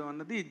యాక్ట్ చేయడం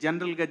అన్నది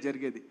జనరల్గా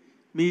జరిగేది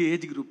మీ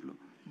ఏజ్ గ్రూప్లో.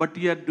 But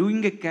you are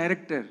doing a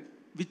character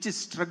which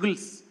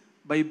struggles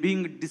by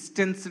being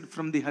distanced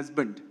from the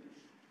husband.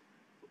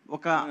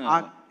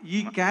 ఈ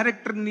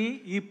క్యారెక్టర్ని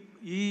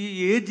ఈ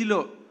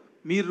ఏజ్లో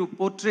మీరు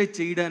పోర్ట్రే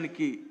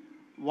చేయడానికి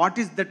what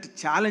is that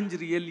challenge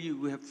really you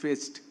have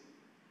faced?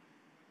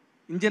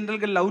 In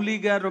జనరల్గా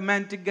లవ్లీగా,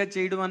 రొమాంటిక్గా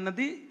చేయడం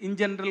అన్నది ఇన్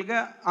జనరల్గా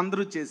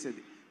అందరూ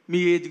చేసేది మీ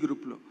ఏజ్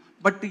గ్రూప్లో.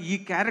 బట్ ఈ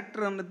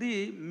క్యారెక్టర్ అన్నది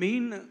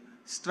main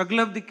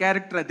struggle of the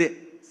character అదే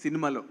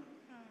సినిమాలో.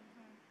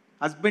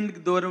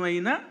 హస్బెండ్కి దూరం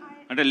అయినా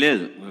అంటే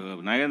లేదు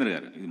నాగేంద్ర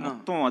గారు, ఇది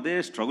మొత్తం అదే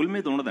స్ట్రగుల్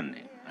మీద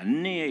ఉండదండి,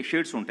 అన్ని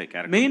షేడ్స్ ఉంటాయి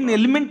character. Main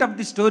element of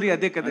the story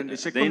అదే కదండి,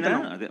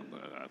 అదే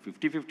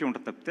 50-50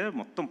 ఉంటుంది తప్పితే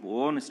మొత్తం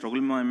ఓన్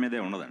స్ట్రగుల్ మీదే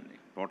ఉండదండి.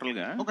 టోటల్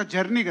గా ఒక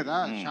జర్నీ కదా.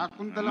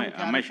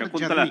 అమ్మాయి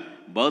శకుంతల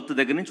బర్త్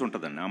దగ్గర నుంచి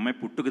ఉంటదండి, అమ్మాయి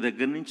పుట్టుక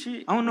దగ్గర నుంచి.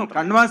 అవును,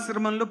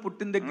 కణ్వాశ్రమంలో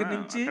పుట్టిన దగ్గర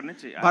నుంచి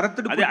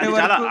భరతుడు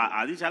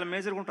అది చాలా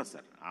మేజర్ గా ఉంటుంది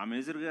సార్.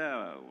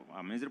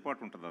 ఆ మేజర్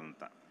పార్ట్ ఉంటుంది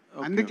అదంతా.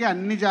 అందుకే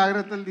అన్ని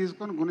జాగ్రత్తలు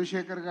తీసుకొని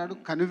గుణశేఖర్ గారు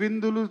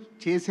కనువిందులు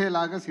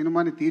చేసేలాగా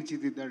సినిమాని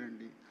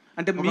తీర్చిదిద్దాడండి.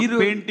 అంటే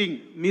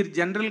మీరు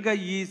జనరల్గా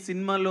ఈ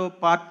సినిమాలో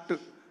పార్ట్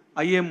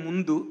అయ్యే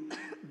ముందు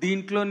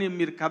దీంట్లోని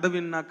మీరు కథ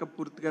విన్నాక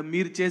పూర్తిగా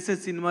మీరు చేసే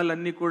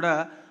సినిమాలన్నీ కూడా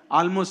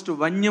ఆల్మోస్ట్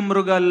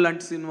వన్యమృగాలు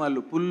లాంటి సినిమాలు,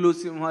 పుల్లు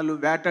సింహాలు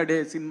వేటాడే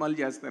సినిమాలు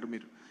చేస్తారు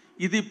మీరు.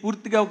 ఇది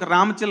పూర్తిగా ఒక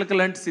రామచిలక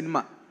లాంటి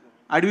సినిమా,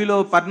 అడవిలో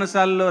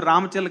పర్ణశాలలో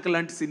రామచిలక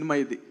లాంటి సినిమా.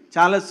 ఇది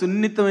చాలా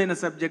సున్నితమైన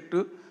సబ్జెక్టు,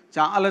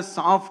 చాలా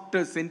సాఫ్ట్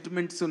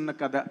సెంటిమెంట్స్ ఉన్న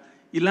కథ.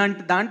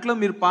 ఇలాంటి దాంట్లో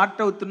మీరు పార్ట్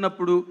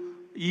అవుతున్నప్పుడు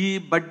ఈ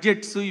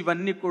బడ్జెట్స్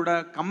ఇవన్నీ కూడా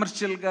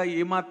కమర్షియల్గా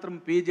ఏమాత్రం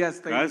పే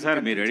చేస్తాయి సార్?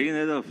 మీరు అడిగింది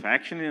ఏదో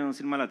ఫ్యాక్షన్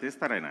సినిమాలో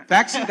తీస్తారు ఆయన.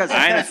 ఫ్యాక్షన్ కాదు,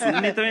 ఆయన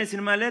సున్నితమైన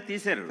సినిమాలే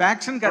తీశారు.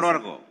 ఫ్యాక్షన్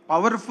వరకు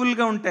పవర్ఫుల్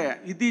గా ఉంటాయి.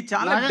 ఇది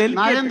చాలా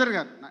నాగేందర్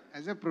గారు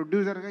యాజ్ ఎ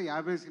ప్రొడ్యూసర్గా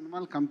 50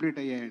 సినిమాలు కంప్లీట్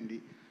అయ్యాయండి.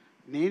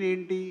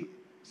 నేనేంటి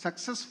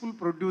సక్సెస్ఫుల్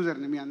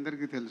ప్రొడ్యూసర్ని, మీ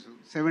అందరికీ తెలుసు.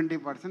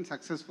 70%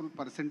 సక్సెస్ఫుల్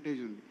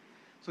పర్సంటేజ్ ఉంది.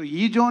 సో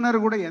ఈ జోనర్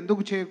కూడా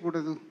ఎందుకు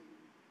చేయకూడదు?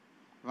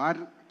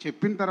 వారు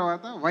చెప్పిన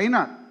తర్వాత వై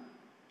నాట్,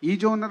 ఈ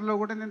జోనర్లో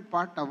కూడా నేను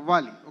పార్ట్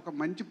అవ్వాలి. ఒక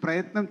మంచి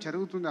ప్రయత్నం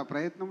జరుగుతుంది, ఆ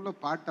ప్రయత్నంలో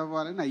పార్ట్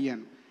అవ్వాలని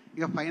అయ్యాను.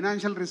 ఇక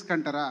ఫైనాన్షియల్ రిస్క్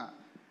అంటారా,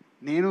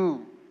 నేను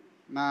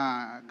నా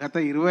గత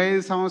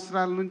 25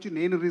 సంవత్సరాల నుంచి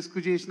నేను రిస్క్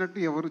చేసినట్టు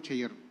ఎవరు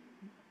చెయ్యరు.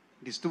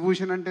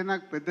 డిస్ట్రిబ్యూషన్ అంటే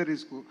నాకు పెద్ద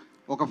రిస్క్.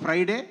 ఒక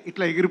ఫ్రైడే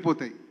ఇట్లా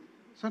ఎగిరిపోతాయి.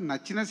 సో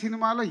నచ్చిన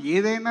సినిమాలో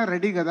ఏదైనా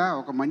రెడీ కదా,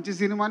 ఒక మంచి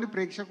సినిమాని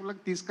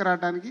ప్రేక్షకులకు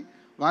తీసుకురావడానికి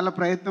వాళ్ళ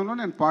ప్రయత్నంలో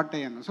నేను పార్ట్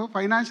అయ్యాను. సో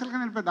ఫైనాన్షియల్గా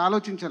నేను పెద్ద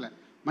ఆలోచించలే,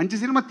 మంచి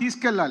సినిమా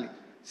తీసుకెళ్ళాలి.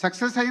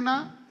 సక్సెస్ అయినా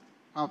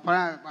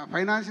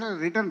ఫైనాన్షియల్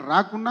రిటర్న్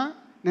రాకున్నా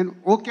నేను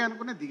ఓకే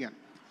అనుకునే దిగాను.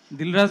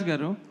 దిల్ రాజు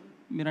గారు,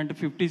 మీరంటే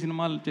 50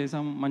 సినిమాలు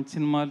చేసాం, మంచి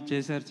సినిమాలు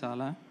చేశారు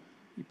చాలా.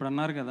 ఇప్పుడు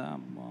అన్నారు కదా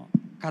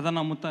కథ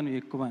నమ్ముతాను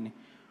ఎక్కువ అని.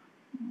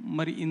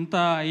 మరి ఇంత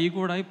అవి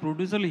కూడా ఈ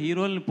ప్రొడ్యూసర్లు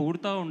హీరోలని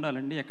పొగుడుతూ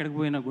ఉండాలండి, ఎక్కడికి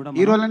పోయినా కూడా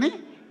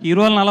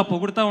హీరోలను అలా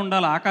పొగుడుతూ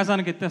ఉండాలి,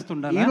 ఆకాశానికి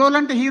ఎత్తేస్తుండాలి. హీరోలు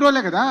అంటే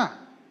హీరోలే కదా,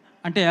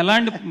 అంటే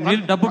ఎలాంటి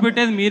మీరు డబ్బు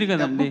పెట్టేది మీరు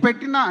కదండి.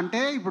 పెట్టినా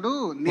అంటే ఇప్పుడు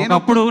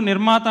ఒకప్పుడు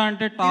నిర్మాత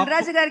అంటే దిల్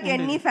రాజు గారికి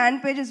ఎన్ని ఫ్యాన్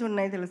పేజెస్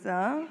ఉన్నాయి తెలుసా?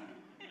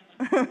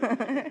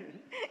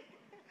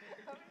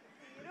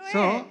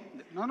 సో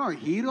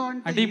హీరో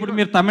అంటే ఇప్పుడు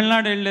మీరు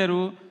తమిళనాడు వెళ్ళారు,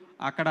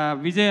 అక్కడ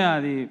విజయ్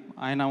అది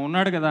ఆయన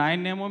ఉన్నాడు కదా,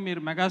 ఆయనేమో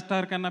మీరు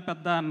మెగాస్టార్ కన్నా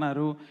పెద్ద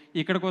అన్నారు.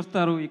 ఇక్కడికి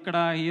వస్తారు, ఇక్కడ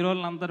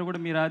హీరోలు అందరూ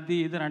కూడా మీరు అది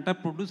ఇది అంటే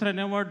ప్రొడ్యూసర్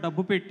అనేవాడు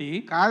డబ్బు పెట్టి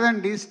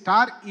కాదండి.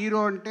 స్టార్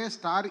హీరో అంటే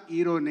స్టార్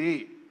హీరోనే,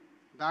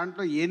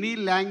 దాంట్లో ఎనీ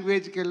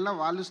లాంగ్వేజ్కి వెళ్ళినా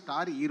వాళ్ళు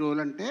స్టార్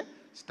హీరోలు అంటే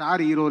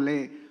స్టార్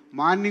హీరోలే.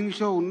 మార్నింగ్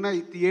షో ఉన్న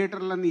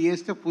థియేటర్లన్నీ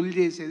వేస్తే ఫుల్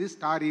చేసేది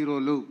స్టార్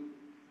హీరోలు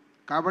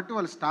కాబట్టి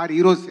వాళ్ళు స్టార్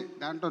హీరోసే,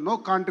 దాంట్లో నో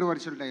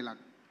కాంట్రవర్షియల్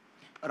డైలాగ్.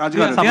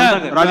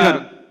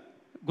 రాజుగారు,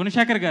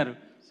 గుణశేఖర్ గారు,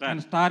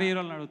 నేను స్టార్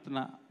హీరోలను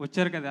అడుగుతున్నా,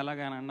 వచ్చారు కదా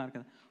ఎలాగని అన్నారు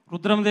కదా.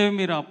 రుద్రమదేవి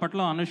మీరు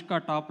అప్పట్లో అనుష్క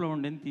టాప్లో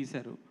ఉండేది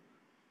తీశారు,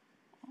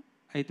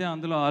 అయితే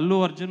అందులో అల్లు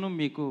అర్జున్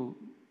మీకు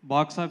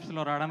బాక్స్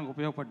ఆఫీస్లో రావడానికి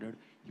ఉపయోగపడ్డాడు.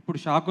 ఇప్పుడు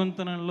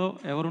శాకుంతలంలో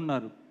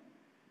ఎవరున్నారు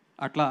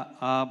అట్లా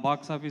ఆ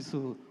బాక్స్ ఆఫీసు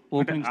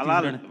ఓపెనింగ్?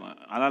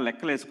 అలా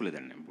లెక్కలు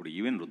వేసుకోలేదండి. ఇప్పుడు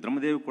ఈవెన్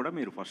రుద్రమదేవి కూడా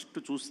మీరు ఫస్ట్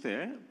చూస్తే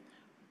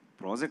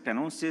ప్రాజెక్ట్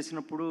అనౌన్స్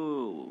చేసినప్పుడు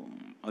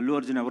అల్లు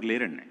అర్జున్ ఎవరు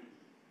లేరండి.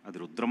 అది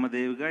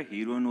రుద్రమదేవిగా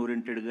హీరోయిన్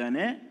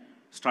ఓరియంటెడ్గానే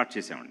స్టార్ట్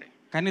చేసామండి.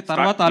 కానీ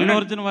తర్వాత అల్లు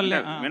అర్జున్ వల్లే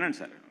వినండి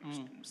సార్,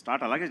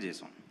 స్టార్ట్ అలాగే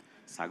చేసాం.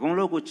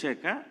 సగంలోకి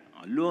వచ్చాక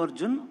అల్లు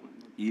అర్జున్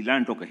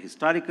ఇలాంటి ఒక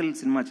హిస్టారికల్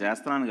సినిమా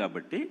చేస్తున్నాను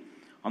కాబట్టి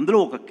అందులో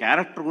ఒక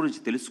క్యారెక్టర్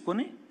గురించి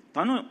తెలుసుకొని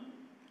తను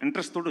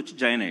ఇంట్రెస్ట్ తోటి వచ్చి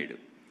జాయిన్ అయ్యాడు.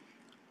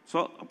 సో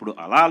అప్పుడు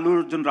అలా అల్లు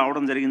అర్జున్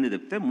రావడం జరిగింది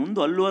తప్పితే ముందు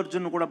అల్లు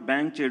అర్జున్ కూడా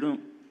బ్యాంక్ చేయడం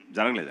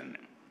జరగలేదండి.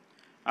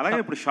 అలాగే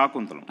ఇప్పుడు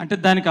శాకుంతలం అంటే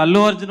దానికి అల్లు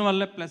అర్జున్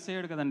వల్లే ప్లస్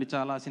అయ్యాడు కదండి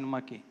చాలా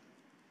సినిమాకి.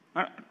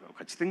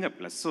 ఖచ్చితంగా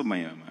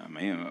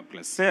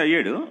ప్లస్సే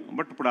అయ్యాడు.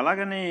 బట్ ఇప్పుడు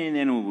అలాగని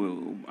నేను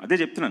అదే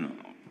చెప్తున్నాను,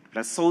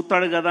 ప్లస్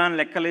అవుతాడు కదా అని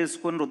లెక్కలు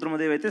వేసుకొని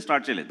రుద్రమదేవి అయితే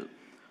స్టార్ట్ చేయలేదు.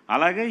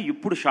 అలాగే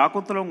ఇప్పుడు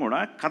శాకుంతలం కూడా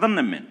కథను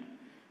నమ్మాను.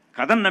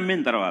 కథను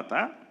నమ్మిన తర్వాత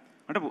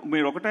అంటే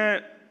మీరు ఒకటే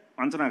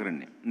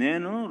అంచనాగరండి,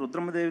 నేను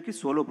రుద్రమదేవికి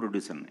సోలో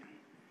ప్రొడ్యూసర్ని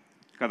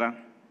కదా,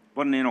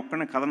 నేను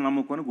ఒక్కనే కథను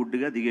నమ్ముకొని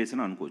గుడ్డిగా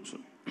దిగేసాను అనుకోవచ్చు.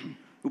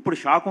 ఇప్పుడు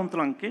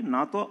శాకుంతలంకి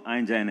నాతో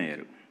ఆయన జాయిన్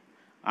అయ్యారు.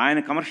 ఆయన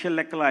కమర్షియల్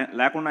లెక్కలు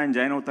లేకుండా ఆయన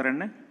జాయిన్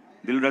అవుతారండి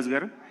దిల్ రాజు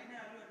గారు.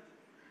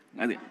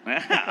 అది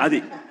అది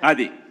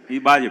అది ఇది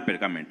బాగా చెప్పాడు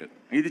కామెంట్,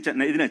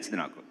 ఇది నచ్చింది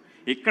నాకు.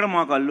 ఇక్కడ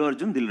మాకు అల్లు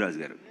అర్జున్ దిల్ రాజు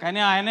గారు.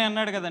 కానీ ఆయనే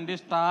అన్నాడు కదండి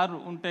స్టార్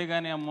ఉంటే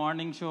కానీ ఆ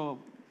మార్నింగ్ షో.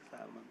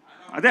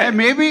 అదే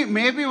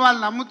మేబీ వాళ్ళు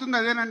నమ్ముతుంది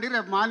అదేనండి,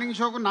 రేపు మార్నింగ్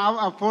షోకు నా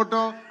ఫోటో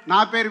నా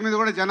పేరు మీద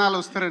కూడా జనాలు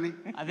వస్తారని.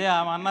 అదే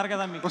అన్నారు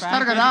కదా,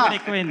 వస్తారు కదా.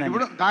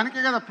 ఇప్పుడు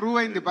దానికే కదా ప్రూవ్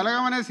అయింది.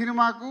 బలగం అనే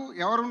సినిమాకు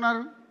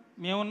ఎవరున్నారు?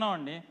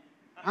 మేమున్నామండి.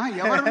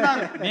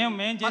 ఎవరున్నారు?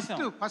 మేము చేసాం.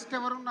 ఫస్ట్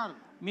ఎవరున్నారు?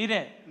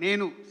 మీరే.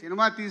 నేను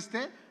సినిమా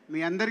తీస్తే మీ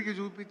అందరికీ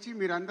చూపించి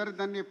మీరందరూ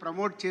దాన్ని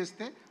ప్రమోట్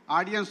చేస్తే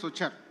ఆడియన్స్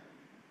వచ్చారు,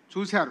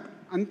 చూశారు.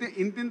 అంతే,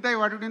 ఇంతింత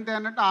వాటింత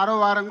అన్నట్టు 6వ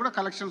వారం కూడా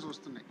కలెక్షన్స్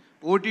వస్తున్నాయి.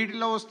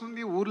 ఓటీటీలో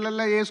వస్తుంది,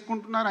 ఊర్లలో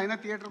వేసుకుంటున్నారు, అయినా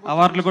థియేటర్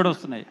అవార్డులు కూడా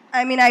వస్తున్నాయి.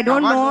 I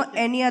don't know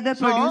any other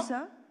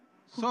producer.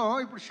 So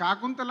ఇప్పుడు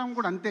శాకుంతలం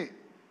కూడా అంతే.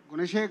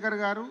 గుణశేఖర్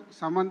గారు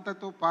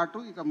సమంతతో పాటు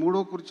ఇక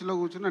 3వ కుర్చీలో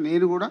కూర్చున్న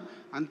నేను కూడా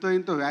అంతో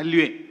ఇంతో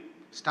వాల్యూయే.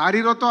 స్టార్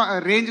హీరోతో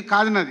రేంజ్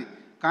కాదు నాది,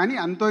 కానీ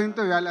అంతో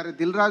ఇంతో వాల్యూ. అరే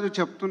దిల్ రాజు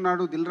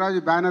చెప్తున్నాడు, దిల్ రాజు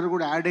బ్యానర్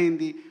కూడా యాడ్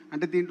అయింది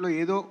అంటే దీంట్లో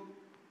ఏదో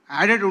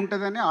యాడెడ్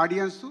ఉంటుందని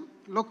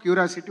ఆడియన్స్లో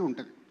క్యూరియాసిటీ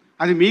ఉంటుంది.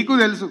 అది మీకు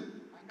తెలుసు,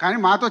 కానీ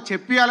మాతో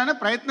చెప్పియాలనే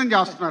ప్రయత్నం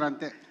చేస్తున్నారు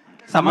అంతే.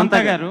 సమంత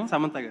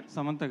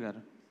గారు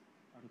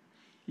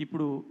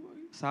ఇప్పుడు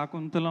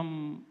శాకుంతలం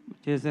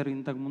చేశారు,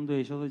 ఇంతకుముందు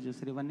యశోద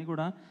చేశారు. ఇవన్నీ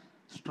కూడా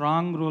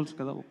స్ట్రాంగ్ రోల్స్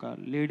కదా, ఒక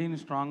లేడీని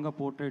స్ట్రాంగ్గా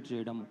పోర్ట్రేట్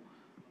చేయడము.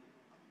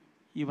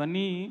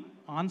 ఇవన్నీ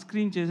ఆన్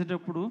స్క్రీన్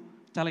చేసేటప్పుడు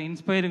చాలా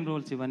ఇన్స్పైరింగ్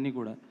రోల్స్ ఇవన్నీ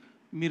కూడా.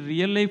 మీరు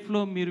రియల్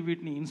లైఫ్లో మీరు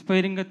వీటిని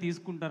ఇన్స్పైరింగ్గా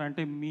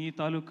తీసుకుంటారంటే మీ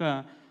తాలూకా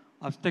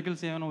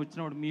అబ్స్టకిల్స్ ఏమైనా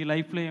వచ్చినప్పుడు, మీ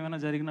లైఫ్లో ఏమైనా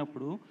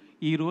జరిగినప్పుడు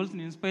ఈ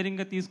రోల్స్ని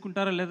ఇన్స్పైరింగ్గా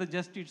తీసుకుంటారా, లేదా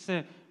జస్ట్ ఇట్స్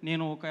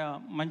నేను ఒక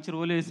మంచి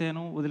రోల్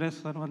వేసాను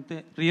వదిలేస్తాను అంతే,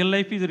 real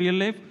life is real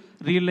life,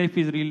 real life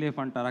is real life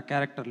అంటారు ఆ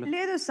క్యారెక్టర్లో?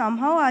 లేదు,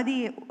 సమ్హౌ అది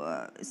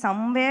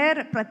సమ్వేర్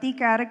ప్రతి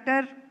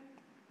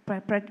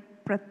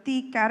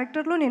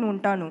క్యారెక్టర్లో నేను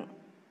ఉంటాను.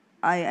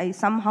 I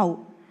somehow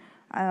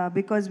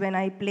because when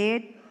I play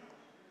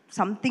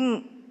something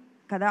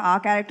కదా, ఆ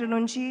క్యారెక్టర్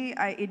నుంచి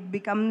it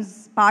becomes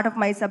part of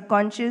my sub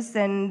conscious,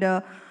 and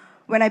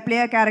when I play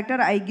a character,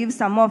 I give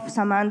some of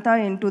Samantha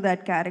into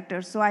that character.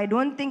 So I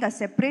don't think a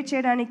separate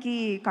cheyadaniki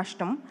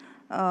kashtam.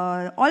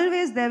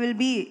 Always there will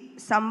be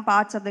some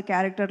parts of the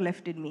character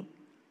left in me.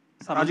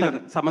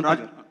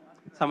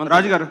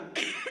 రాజు గారు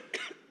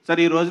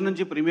sir, ఈ రోజు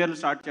నుంచి ప్రీమియర్లు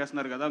start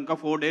చేస్తున్నారు కదా, ఇంకా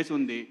 4 days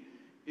ఉంది.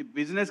 ఈ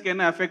బిజినెస్కి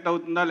ఏమైనా ఎఫెక్ట్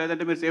అవుతుందా,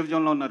 లేదంటే మీరు సేఫ్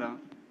జోన్లో ఉన్నారా?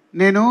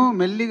 నేను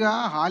మెల్లిగా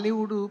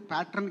హాలీవుడ్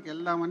ప్యాటర్న్కి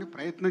వెళ్దామని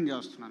ప్రయత్నం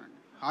చేస్తున్నానండి.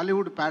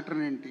 హాలీవుడ్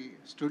ప్యాటర్న్ ఏంటి?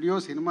 స్టూడియో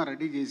సినిమా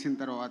రెడీ చేసిన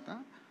తర్వాత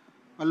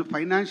వాళ్ళు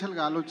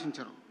ఫైనాన్షియల్గా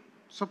ఆలోచించరు.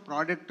 సో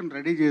ప్రోడక్ట్ని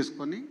రెడీ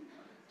చేసుకొని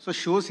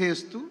షోస్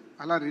వేస్తూ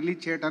అలా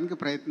రిలీజ్ చేయడానికి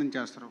ప్రయత్నం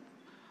చేస్తారు.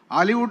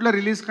 హాలీవుడ్లో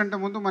రిలీజ్ కంటే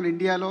ముందు మన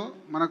ఇండియాలో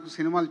మనకు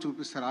సినిమాలు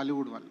చూపిస్తారు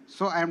హాలీవుడ్ వాళ్ళు.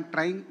 So I'm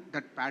trying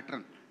that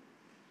pattern.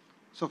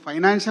 So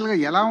ఫైనాన్షియల్గా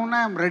ఎలా ఉన్నా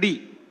ఐఎమ్ రెడీ.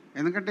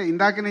 ఎందుకంటే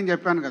ఇందాక నేను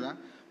చెప్పాను కదా,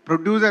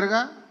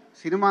 ప్రొడ్యూసర్గా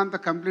సినిమా అంతా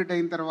కంప్లీట్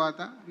అయిన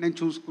తర్వాత నేను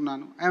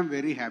చూసుకున్నాను. ఐఎమ్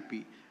వెరీ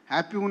హ్యాపీ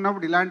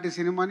ఉన్నప్పుడు ఇలాంటి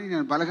సినిమాని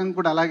నేను బలగం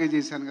కూడా అలాగే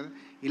చేశాను కదా,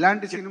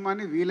 ఇలాంటి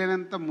సినిమాని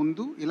వీలైనంత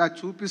ముందు ఇలా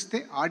చూపిస్తే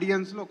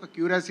ఆడియన్స్లో ఒక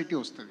క్యూరియాసిటీ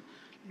వస్తుంది.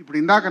 ఇప్పుడు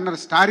ఇందాక అన్నారు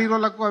స్టార్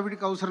హీరోలకు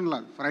అవిడికి అవసరం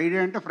లేదు. ఫ్రైడే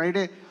అంటే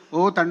ఫ్రైడే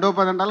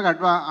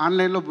తండోపదండాలకు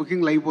ఆన్లైన్లో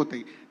బుకింగ్లు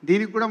అయిపోతాయి.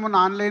 దీనికి కూడా మొన్న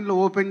ఆన్లైన్లో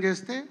ఓపెన్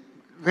చేస్తే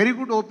వెరీ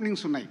గుడ్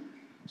ఓపెనింగ్స్ ఉన్నాయి.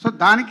 సో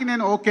దానికి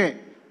నేను ఓకే,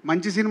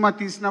 మంచి సినిమా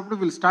తీసినప్పుడు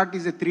will start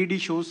is 3D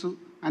shows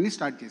అని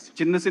స్టార్ట్ చేసి.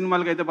 చిన్న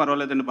సినిమాలకి అయితే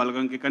పర్వాలేదండి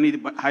బలగంకి, కానీ ఇది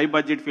హై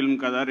బడ్జెట్ ఫిల్మ్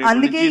కదా,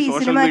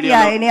 సోషల్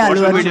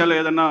మీడియాలో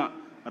ఏదన్నా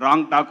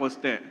రాంగ్ టాక్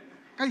వస్తే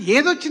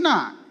ఏదొచ్చినా.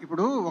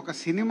 ఇప్పుడు ఒక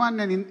సినిమా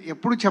నేను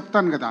ఎప్పుడు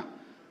చెప్తాను కదా,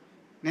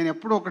 నేను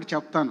ఎప్పుడు ఒకటి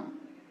చెప్తాను,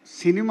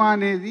 సినిమా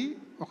అనేది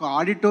ఒక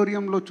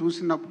ఆడిటోరియంలో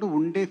చూసినప్పుడు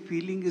ఉండే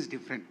ఫీలింగ్ ఈజ్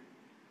డిఫరెంట్.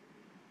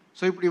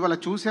 సో ఇప్పుడు ఇవాళ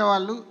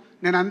చూసేవాళ్ళు,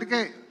 నేను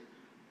అందుకే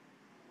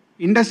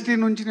ఇండస్ట్రీ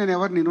నుంచి నేను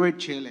ఎవరిని ఇన్వైట్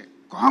చేయలే,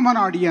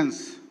 కామన్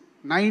ఆడియన్స్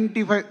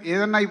 95.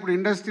 ఏదన్నా ఇప్పుడు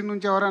ఇండస్ట్రీ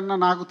నుంచి ఎవరన్నా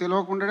నాకు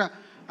తెలియకుండా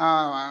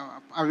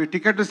అవి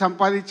టికెట్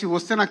సంపాదించి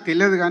వస్తే నాకు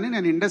తెలియదు, కానీ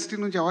నేను ఇండస్ట్రీ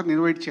నుంచి ఎవరిని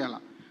ఇన్వైట్ చేయాలి.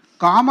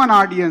 కామన్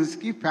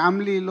ఆడియన్స్కి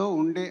ఫ్యామిలీలో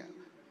ఉండే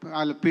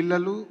వాళ్ళ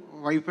పిల్లలు,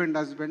 వైఫ్ అండ్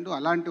హస్బెండ్,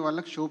 అలాంటి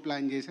వాళ్ళకి షో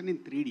ప్లాన్ చేశాను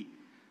నేను 3D.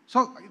 So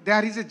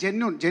there is a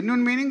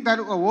genuine meaning.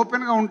 దాని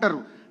ఓపెన్గా ఉంటారు,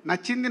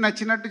 నచ్చింది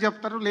నచ్చినట్టు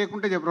చెప్తారు,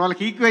 లేకుంటే చెప్పరు.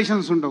 వాళ్ళకి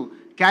ఈక్వేషన్స్ ఉండవు,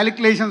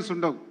 క్యాలిక్యులేషన్స్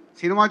ఉండవు,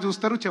 సినిమా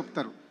చూస్తారు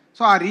చెప్తారు.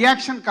 సో ఆ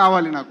రియాక్షన్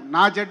కావాలి నాకు.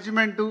 నా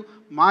జడ్జిమెంటు,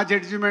 మా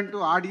జడ్జిమెంటు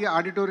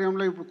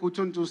ఆడిటోరియంలో ఇప్పుడు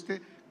కూర్చొని చూస్తే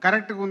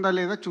కరెక్ట్గా ఉందా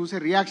లేదా చూసే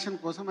రియాక్షన్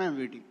కోసం ఐఎమ్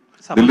వెయిటింగ్.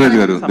 దిల్రాజు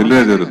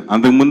గారు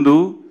అంతకుముందు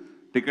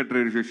టికెట్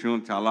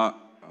రిజిస్ట్రేషన్ చాలా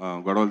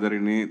గొడవలు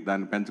జరిగినాయి,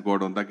 దాన్ని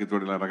పెంచుకోవడం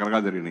తగ్గించుకోవడం ఇలా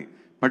రకరకాలు జరిగినాయి.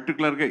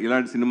 పర్టికులర్గా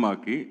ఇలాంటి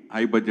సినిమాకి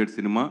హై బడ్జెట్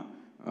సినిమా,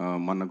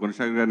 మొన్న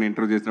గుణశేఖర్ గారిని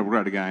ఇంటర్వ్యూ చేసినప్పుడు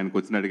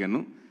ఆయనకు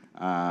అడిగాను,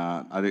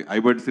 అది high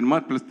budget cinema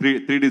plus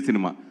 3D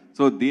cinema,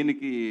 so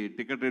దీనికి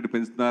టికెట్ రేట్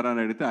పెంచుతున్నారా అని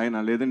అడిగితే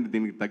ఆయన లేదండి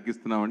దీనికి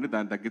తగ్గిస్తున్నామండి,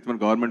 దాన్ని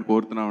తగ్గించమని గవర్నమెంట్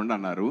కోరుతున్నామండి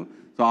అన్నారు.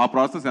 సో ఆ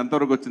ప్రాసెస్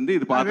ఎంతవరకు వచ్చింది?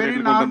 ఇది పాత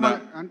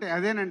అంటే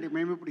అదేనండి,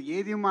 మేము ఇప్పుడు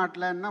ఏది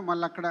మాట్లాడినా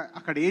మళ్ళీ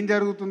అక్కడ ఏం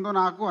జరుగుతుందో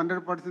నాకు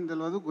 100%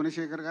 తెలియదు,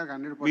 గుణశేఖర్ గారికి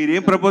 100%. మీరు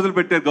ఏం ప్రపోజల్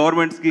పెట్టారు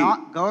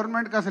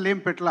గవర్నమెంట్కి అసలు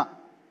ఏం పెట్టలా.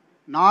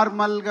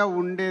 నార్మల్గా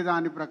ఉండే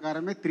దాని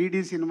ప్రకారమే 3D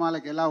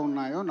సినిమాలకు ఎలా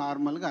ఉన్నాయో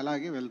నార్మల్గా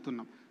అలాగే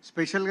వెళ్తున్నాం.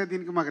 స్పెషల్గా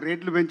దీనికి మాకు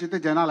రేట్లు పెంచితే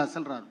జనాలు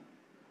అసలు రారు.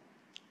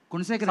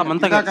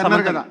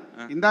 అన్నారు కదా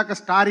ఇందాక,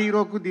 స్టార్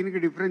హీరోకు దీనికి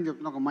డిఫరెన్స్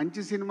చెప్తున్నా. ఒక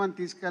మంచి సినిమాని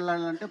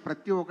తీసుకెళ్ళాలంటే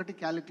ప్రతి ఒక్కటి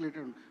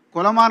క్యాలిక్యులేటెడ్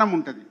కొలమానం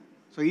ఉంటుంది.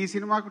 సో ఈ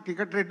సినిమాకు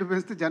టికెట్ రేటు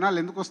పెంచితే జనాలు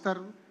ఎందుకు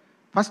వస్తారు?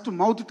 ఫస్ట్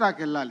మౌత్ టాక్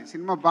వెళ్ళాలి,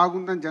 సినిమా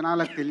బాగుందని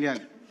జనాలకు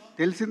తెలియాలి.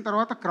 తెలిసిన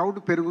తర్వాత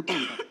క్రౌడ్ పెరుగుతూ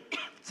ఉంటారు.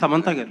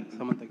 సమంత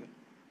గారు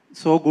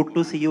so good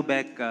to see you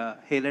back,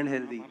 hell and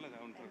healthy.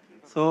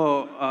 So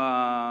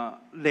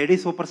lady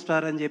super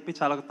star అని చెప్పి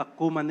చాలా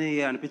తక్కువ మంది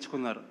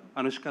అనిపించుకున్నారు.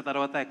 అనుష్క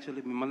తర్వాత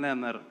యాక్చువల్లీ మిమ్మల్ని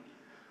అన్నారు.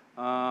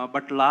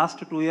 But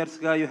last 2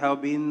 yearsగా you have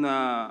been,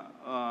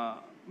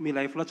 మీ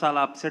లైఫ్లో చాలా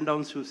అప్స్ అండ్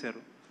డౌన్స్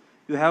చూశారు.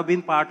 You have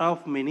been part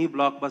of many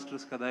black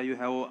busters కదా, you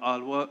have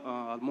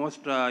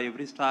almost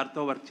every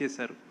స్టార్తో work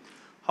చేశారు.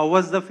 How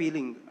was the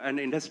feeling?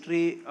 And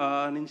industry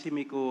నుంచి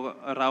మీకు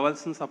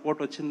రావాల్సిన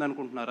సపోర్ట్ వచ్చింది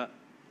అనుకుంటున్నారా?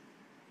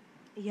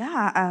 Yeah,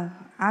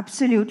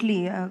 absolutely.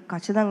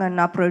 ఖచ్చితంగా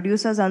నా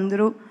ప్రొడ్యూసర్స్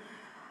అందరూ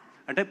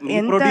అంటే మీ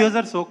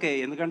ప్రొడ్యూసర్స్ ఓకే,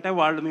 ఎందుకంటే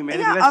వాళ్ళు మీ మీద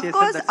ఇన్వెస్ట్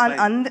చేశారు.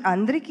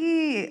 అందరికీ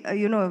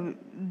you know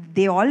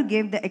they all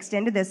gave the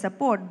extended their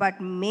support, but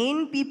main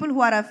people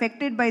who are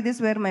affected by this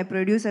were my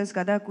producers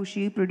kada,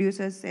 Kushi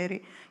producers,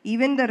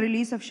 even the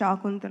release of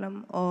Shaakuntalam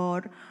or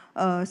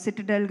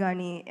Citadel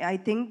gani, I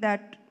think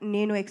that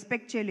నేను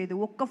expect చేయలేదు.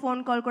 ఒక్క phone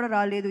call కూడా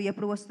రాలేదు,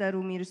 ఎప్పుడు వస్తారు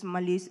మీరు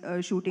మళ్ళీ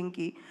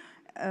షూటింగ్కి,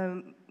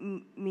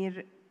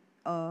 మీరు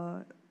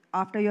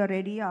after you're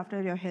ready,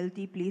 after you're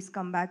healthy, please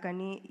come back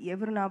అని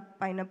ఎవరు నా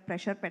పైన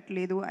ప్రెషర్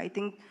పెట్టలేదు. I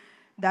think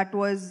that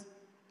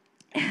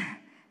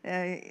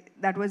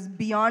was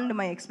beyond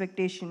my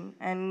expectation.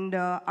 And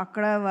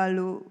అక్కడ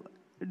వాళ్ళు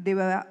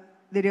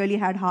they really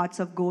had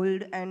hearts of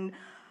gold, and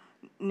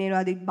నేను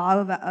అది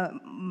బాగా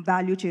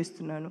వాల్యూ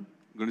చేస్తున్నాను.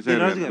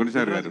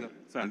 గుణశేఖర్ గారు,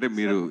 అంటే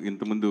మీరు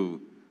ఇంతకుముందు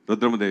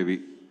రుద్రమదేవి,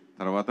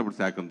 తర్వాత ఇప్పుడు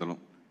శాకుంతలం,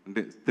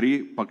 అంటే స్త్రీ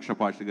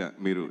పక్షపాషిగా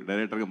మీరు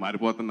డైరెక్టర్గా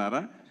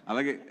మారిపోతున్నారా?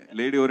 అలాగే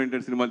లేడీ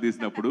ఓరియంటెడ్ సినిమాలు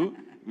తీసినప్పుడు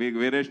మీకు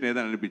వేరియేషన్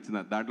ఏదైనా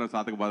అనిపించిందా? దాంట్లో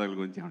సాధక బాధల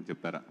గురించి ఏమైనా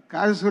చెప్తారా?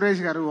 కాదు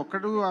సురేష్ గారు,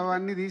 ఒక్కడు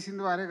అవన్నీ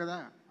తీసింది వారే కదా.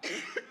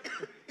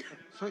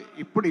 సో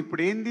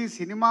ఇప్పుడు ఏంది,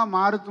 సినిమా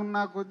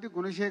మారుతున్న కొద్దీ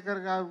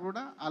గుణశేఖర్ గారు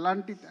కూడా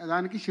అలాంటి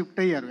దానికి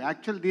షిఫ్ట్ అయ్యారు.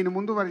 యాక్చువల్ దీని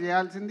ముందు వారు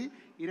చేయాల్సింది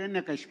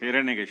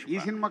హిరణ్యకశిపు, ఈ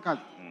సినిమా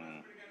కాదు.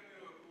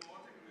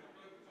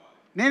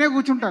 నేనే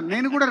కూర్చుంటాను,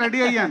 నేను కూడా రెడీ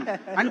అయ్యాను.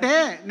 అంటే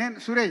నేను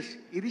సురేష్,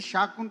 ఇది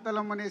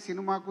శాకుంతలం అనే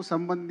సినిమాకు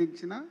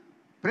సంబంధించిన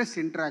ప్రెస్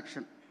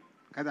ఇంటరాక్షన్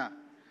కదా.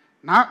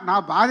 నా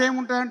బాధ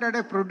ఏముంటుందంటే,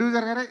 అంటే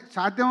ప్రొడ్యూసర్ గారే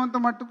సాధ్యమంత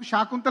మట్టుకు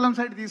శాకుంతలం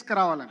సైడ్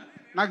తీసుకురావాలని,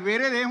 నాకు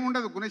వేరేది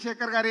ఏముండదు.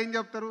 గుణశేఖర్ గారు ఏం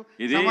చెప్తారు,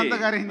 సమంత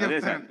గారు ఏం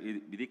చెప్తారు.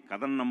 ఇది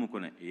కథను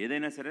నమ్ముకునే,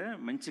 ఏదైనా సరే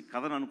మంచి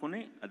కథను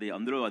అనుకుని, అది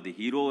అందులో అది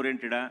హీరో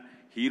ఓరియంటెడా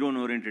హీరోన్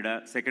ఓరియంటెడా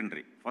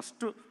సెకండరీ.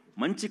 ఫస్ట్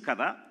మంచి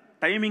కథ,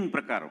 టైమింగ్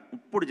ప్రకారం,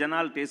 ఇప్పుడు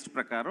జనాల టేస్ట్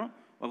ప్రకారం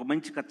ఒక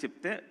మంచి కథ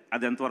చెప్తే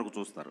అది ఎంతవరకు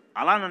చూస్తారు.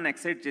 అలా నన్ను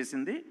ఎక్సైట్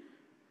చేసింది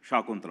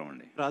శాకుంతలం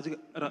అండి.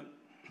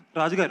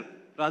 రాజుగారు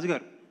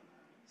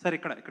సార్,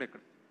 ఇక్కడ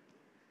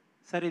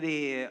సార్, ఇది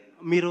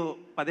మీరు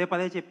పదే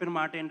పదే చెప్పిన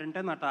మాట ఏంటంటే,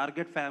 నా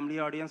టార్గెట్ ఫ్యామిలీ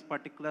ఆడియన్స్,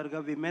 పర్టికులర్గా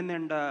విమెన్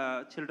అండ్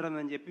చిల్డ్రన్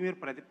అని చెప్పి మీరు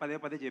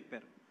పదే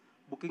చెప్పారు.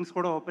 బుకింగ్స్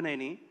కూడా ఓపెన్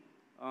అయినాయి.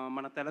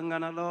 మన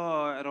తెలంగాణలో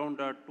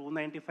అరౌండ్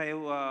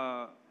 295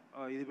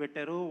 ఇది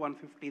పెట్టారు,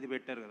 150 ఇది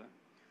పెట్టారు కదా.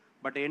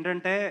 బట్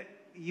ఏంటంటే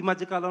ఈ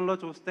మధ్య కాలంలో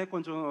చూస్తే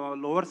కొంచెం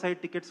లోవర్ సైడ్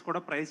టికెట్స్ కూడా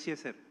ప్రైస్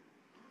చేశారు.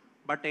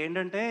 బట్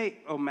ఏంటంటే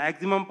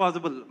మ్యాక్సిమం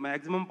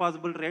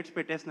పాసిబుల్ రేట్స్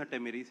పెట్టేసినట్టే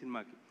మీరు ఈ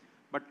సినిమాకి.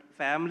 But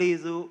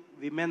families,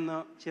 women,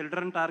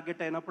 children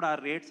target అయినప్పుడు ఆ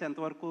రేట్స్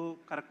ఎంతవరకు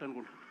కరెక్ట్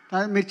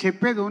అనుకుంటున్నారు? మీరు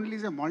చెప్పేది ఓన్లీ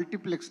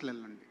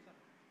మాల్టీప్లెక్స్లలో అండి.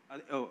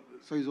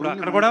 సో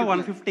అక్కడ కూడా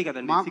 150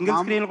 కదండి, సింగిల్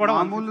స్క్రీన్ కూడా.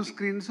 మామూలు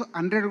స్క్రీన్స్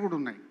 100 కూడా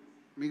ఉన్నాయి.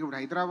 మీకు ఇప్పుడు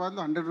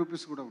హైదరాబాద్లో 100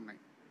 రూపీస్ కూడా ఉన్నాయి,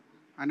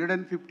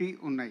 150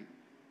 ఉన్నాయి.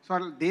 సో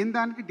దేని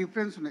దానికి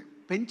డిఫరెన్స్ ఉన్నాయి,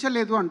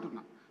 పెంచలేదు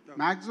అంటున్నా.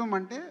 మ్యాక్సిమం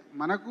అంటే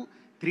మనకు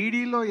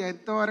 3Dలో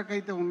ఎంతవరకు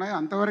అయితే ఉన్నాయో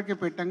అంతవరకే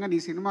పెట్టంగా. నీ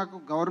సినిమాకు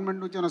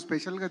గవర్నమెంట్ నుంచి ఏమైనా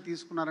స్పెషల్గా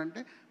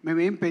తీసుకున్నారంటే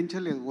మేమేం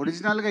పెంచలేదు,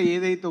 ఒరిజినల్గా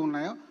ఏదైతే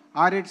ఉన్నాయో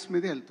ఆ రేట్స్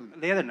మీదే వెళ్తుంది.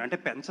 లేదండి, అంటే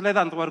పెంచలేదు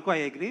అంతవరకు, ఐ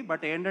అగ్రీ.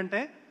 బట్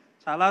ఏంటంటే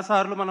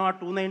చాలాసార్లు మనం ఆ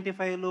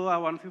 295లు, ఆ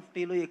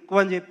 150లు ఎక్కువ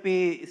అని చెప్పి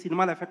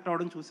సినిమాలు ఎఫెక్ట్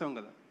అవ్వడం చూసాం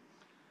కదా.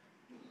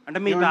 అంటే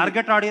మీ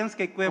టార్గెట్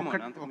ఆడియన్స్కి ఎక్కువేమో.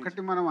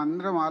 ఒకటి మనం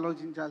అందరం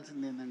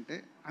ఆలోచించాల్సింది ఏంటంటే,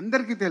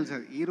 అందరికీ తెలుసు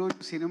ఈరోజు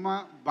సినిమా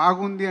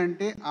బాగుంది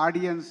అంటే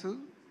ఆడియన్స్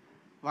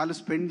వాళ్ళు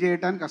స్పెండ్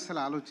చేయడానికి అస్సలు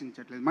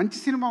ఆలోచించట్లేదు. మంచి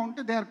సినిమా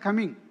ఉంటే they are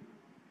coming.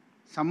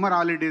 Summer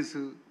holidays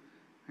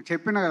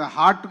చెప్పిన కదా,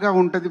 హాట్గా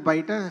ఉంటుంది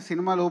బయట,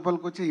 సినిమా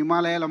లోపలికి వచ్చి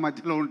హిమాలయాల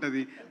మధ్యలో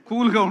ఉంటుంది,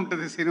 కూల్గా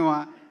ఉంటుంది cinema.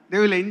 They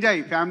will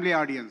enjoy, family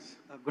audience.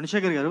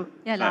 Gunasekhar గారు,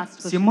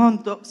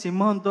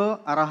 సింహంతో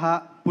అర్హ,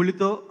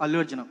 పులితో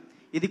అల్లు అర్జున్,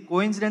 ఇది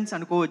కోఇన్సిడెన్స్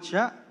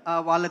అనుకోవచ్చా?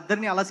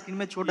 వాళ్ళిద్దరిని అలా స్క్రీన్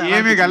మీద చూడాలి.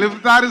 ఏమి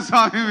కలుపుతారు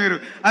స్వామి మీరు,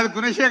 అది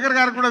గుణశేఖర్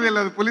గారు కూడా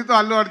తెలియదు. పులితో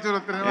అల్లు అర్జున్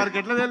వస్తున్నారు, వారికి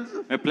ఎట్లా తెలుసు?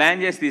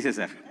 ప్లాన్ చేసి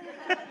తీసేశారు.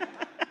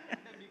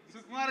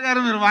 సుకుమార్ గారు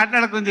మీరు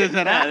మాట్లాడుకుని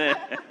చేశారా?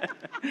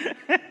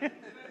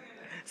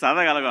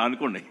 సరదాగా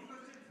అనుకోండి.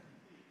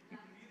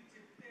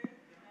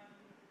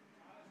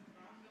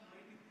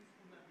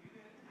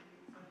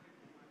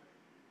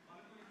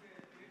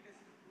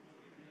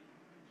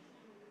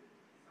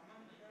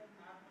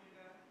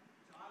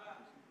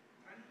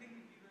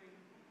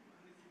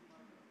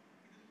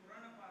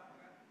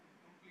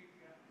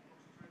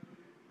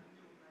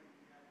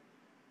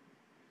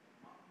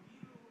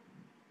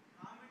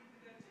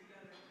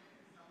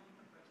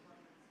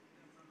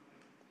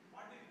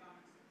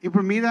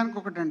 ఇప్పుడు మీ దానికి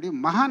ఒకటండి,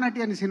 మహానటి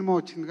అనే సినిమా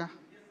వచ్చిందిగా,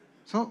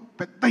 సో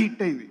పెద్ద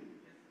హిట్ అయింది.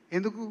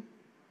 ఎందుకు?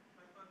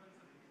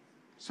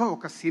 సో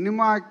ఒక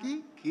సినిమాకి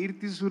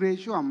కీర్తి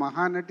సురేష్, ఆ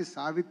మహానటి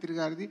సావిత్రి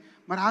గారిది,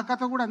 మరి ఆ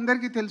కథ కూడా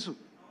అందరికీ తెలుసు.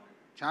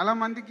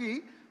 చాలామందికి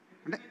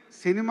అంటే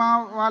సినిమా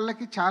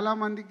వాళ్ళకి,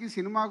 చాలామందికి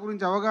సినిమా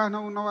గురించి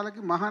అవగాహన ఉన్న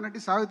వాళ్ళకి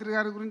మహానటి సావిత్రి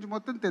గారి గురించి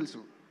మొత్తం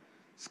తెలుసు.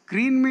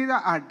 స్క్రీన్ మీద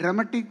ఆ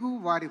డ్రామాటిక్,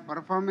 వారి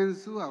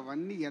పర్ఫార్మెన్సు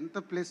అవన్నీ ఎంత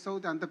ప్లస్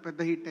అవుతే అంత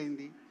పెద్ద హిట్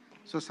అయింది.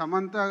 సో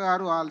సమంత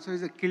గారు also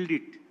is a killed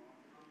it.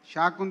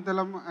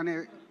 Shaakuntalam అనే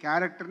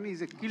క్యారెక్టర్ని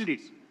ఈజ్ ఎ కిల్డ్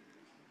ఇట్.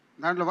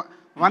 దాంట్లో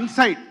వన్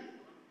సైడ్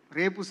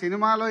రేపు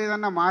సినిమాలో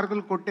ఏదన్నా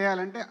మార్కులు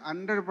కొట్టేయాలంటే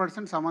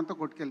 100% సమంత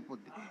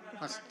కొట్టుకెళ్ళిపోద్ది.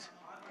 ఫస్ట్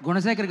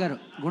గుణశేఖర్ గారు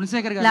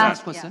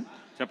లాస్ట్ క్వశ్చన్.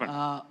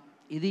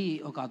 ఇది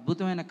ఒక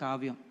అద్భుతమైన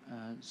కావ్యం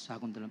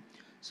శాకుంతలం.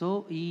 సో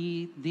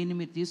దీన్ని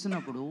మీరు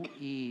తీస్తున్నప్పుడు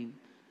ఈ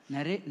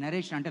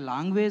నరేషన్ అంటే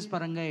లాంగ్వేజ్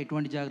పరంగా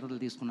ఎటువంటి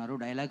జాగ్రత్తలు తీసుకున్నారు,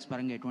 డైలాగ్స్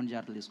పరంగా ఎటువంటి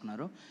జాగ్రత్తలు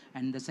తీసుకున్నారు?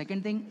 And the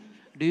second thing,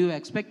 do you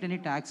expect any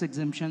tax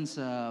exemptions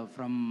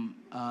from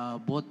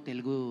both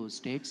Telugu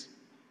states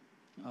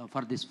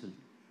for this film?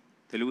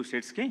 Telugu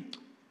స్టేట్స్కి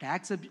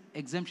ట్యాక్స్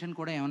ఎగ్జంప్షన్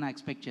కూడా ఏమైనా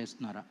ఎక్స్పెక్ట్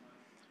చేస్తున్నారా?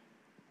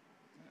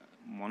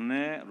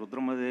 మొన్నే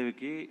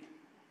రుద్రమదేవికి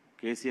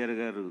కేసీఆర్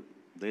గారు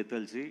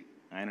దయతలిచి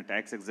ఆయన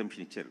ట్యాక్స్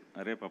ఎగ్జంప్షన్ ఇచ్చారు.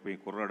 అరే పాప ఈ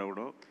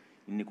కుర్రాడవడో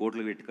ఇన్ని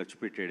కోట్లు పెట్టి ఖర్చు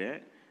పెట్టాడే,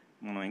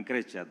 మనం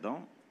ఎంకరేజ్ చేద్దాం,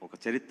 ఒక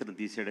చరిత్రను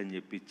తీసాడని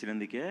చెప్పి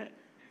ఇచ్చినందుకే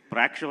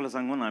ప్రేక్షకుల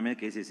సంఘం నా మీద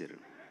కేసేసారు.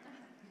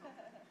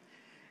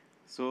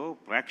 సో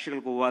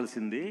ప్రేక్షకులకు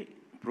ఇవ్వాల్సింది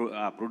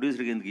ఆ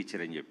ప్రొడ్యూసర్కి ఎందుకు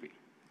ఇచ్చారని చెప్పి.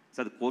 సో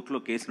అది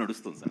కోర్టులో కేసు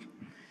నడుస్తుంది సార్.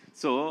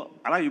 సో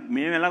అలా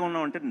మేము ఎలా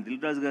ఉన్నామంటే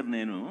దిల్ రాజు గారు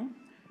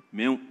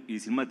మేము ఈ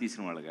సినిమా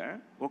తీసిన వాళ్ళగా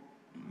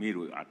మీరు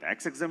ఆ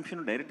ట్యాక్స్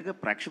ఎగ్జంప్షన్ డైరెక్ట్గా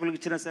ప్రేక్షకులకు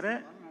ఇచ్చినా సరే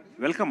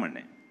వెల్కమ్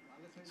అండి.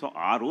 సో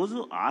ఆ రోజు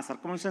ఆ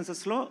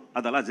సర్కమ్స్టాన్సెస్లో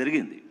అది అలా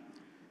జరిగింది.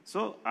 సో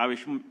ఆ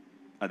విషయం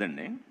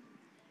అదండి.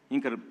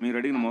 ఇంకా మీరు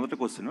అడిగిన మొదటి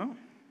క్వశ్చన్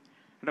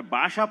అంటే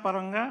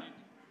భాషాపరంగా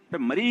అంటే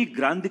మరీ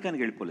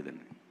గ్రాంధికానికి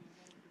వెళ్ళిపోలేదండి.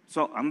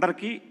 సో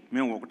అందరికీ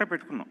మేము ఒకటే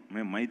పెట్టుకున్నాం,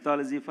 మేము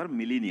మైథాలజీ ఫర్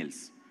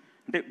మిలీనియల్స్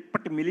అంటే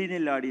ఇప్పటి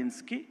మిలీనియల్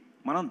ఆడియన్స్కి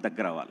మనం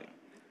దగ్గర అవ్వాలి.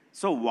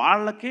 సో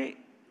వాళ్ళకి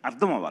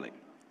అర్థం అవ్వాలి.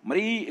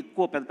 మరీ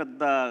ఎక్కువ పెద్ద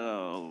పెద్ద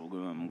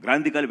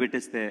గ్రాంధికాలు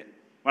పెట్టేస్తే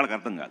వాళ్ళకి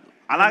అర్థం కాదు.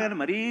 అలాగని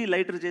మరీ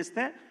లైటర్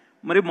చేస్తే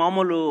మరి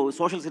మామూలు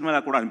సోషల్ సినిమాలా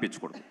కూడా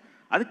అనిపించకూడదు.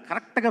 అది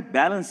కరెక్ట్గా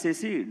బ్యాలెన్స్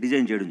చేసి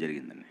డిజైన్ చేయడం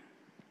జరిగిందండి.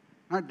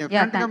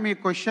 డెఫినెట్గా మీ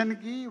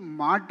క్వశ్చన్కి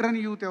మోడ్రన్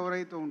యూత్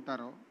ఎవరైతే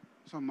ఉంటారో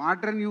సో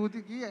మోడ్రన్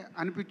యూత్కి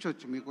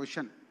అనిపించవచ్చు మీ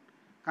క్వశ్చన్,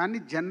 కానీ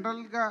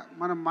జనరల్గా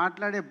మనం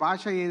మాట్లాడే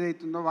భాష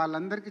ఏదైతుందో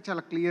వాళ్ళందరికీ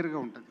చాలా క్లియర్గా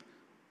ఉంటుంది,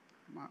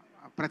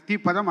 ప్రతి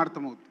పదం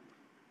అర్థమవుతుంది.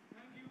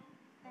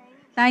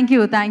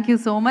 Thank you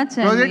so much.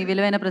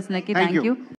 విలువైన ప్రశ్నకి థ్యాంక్ యూ.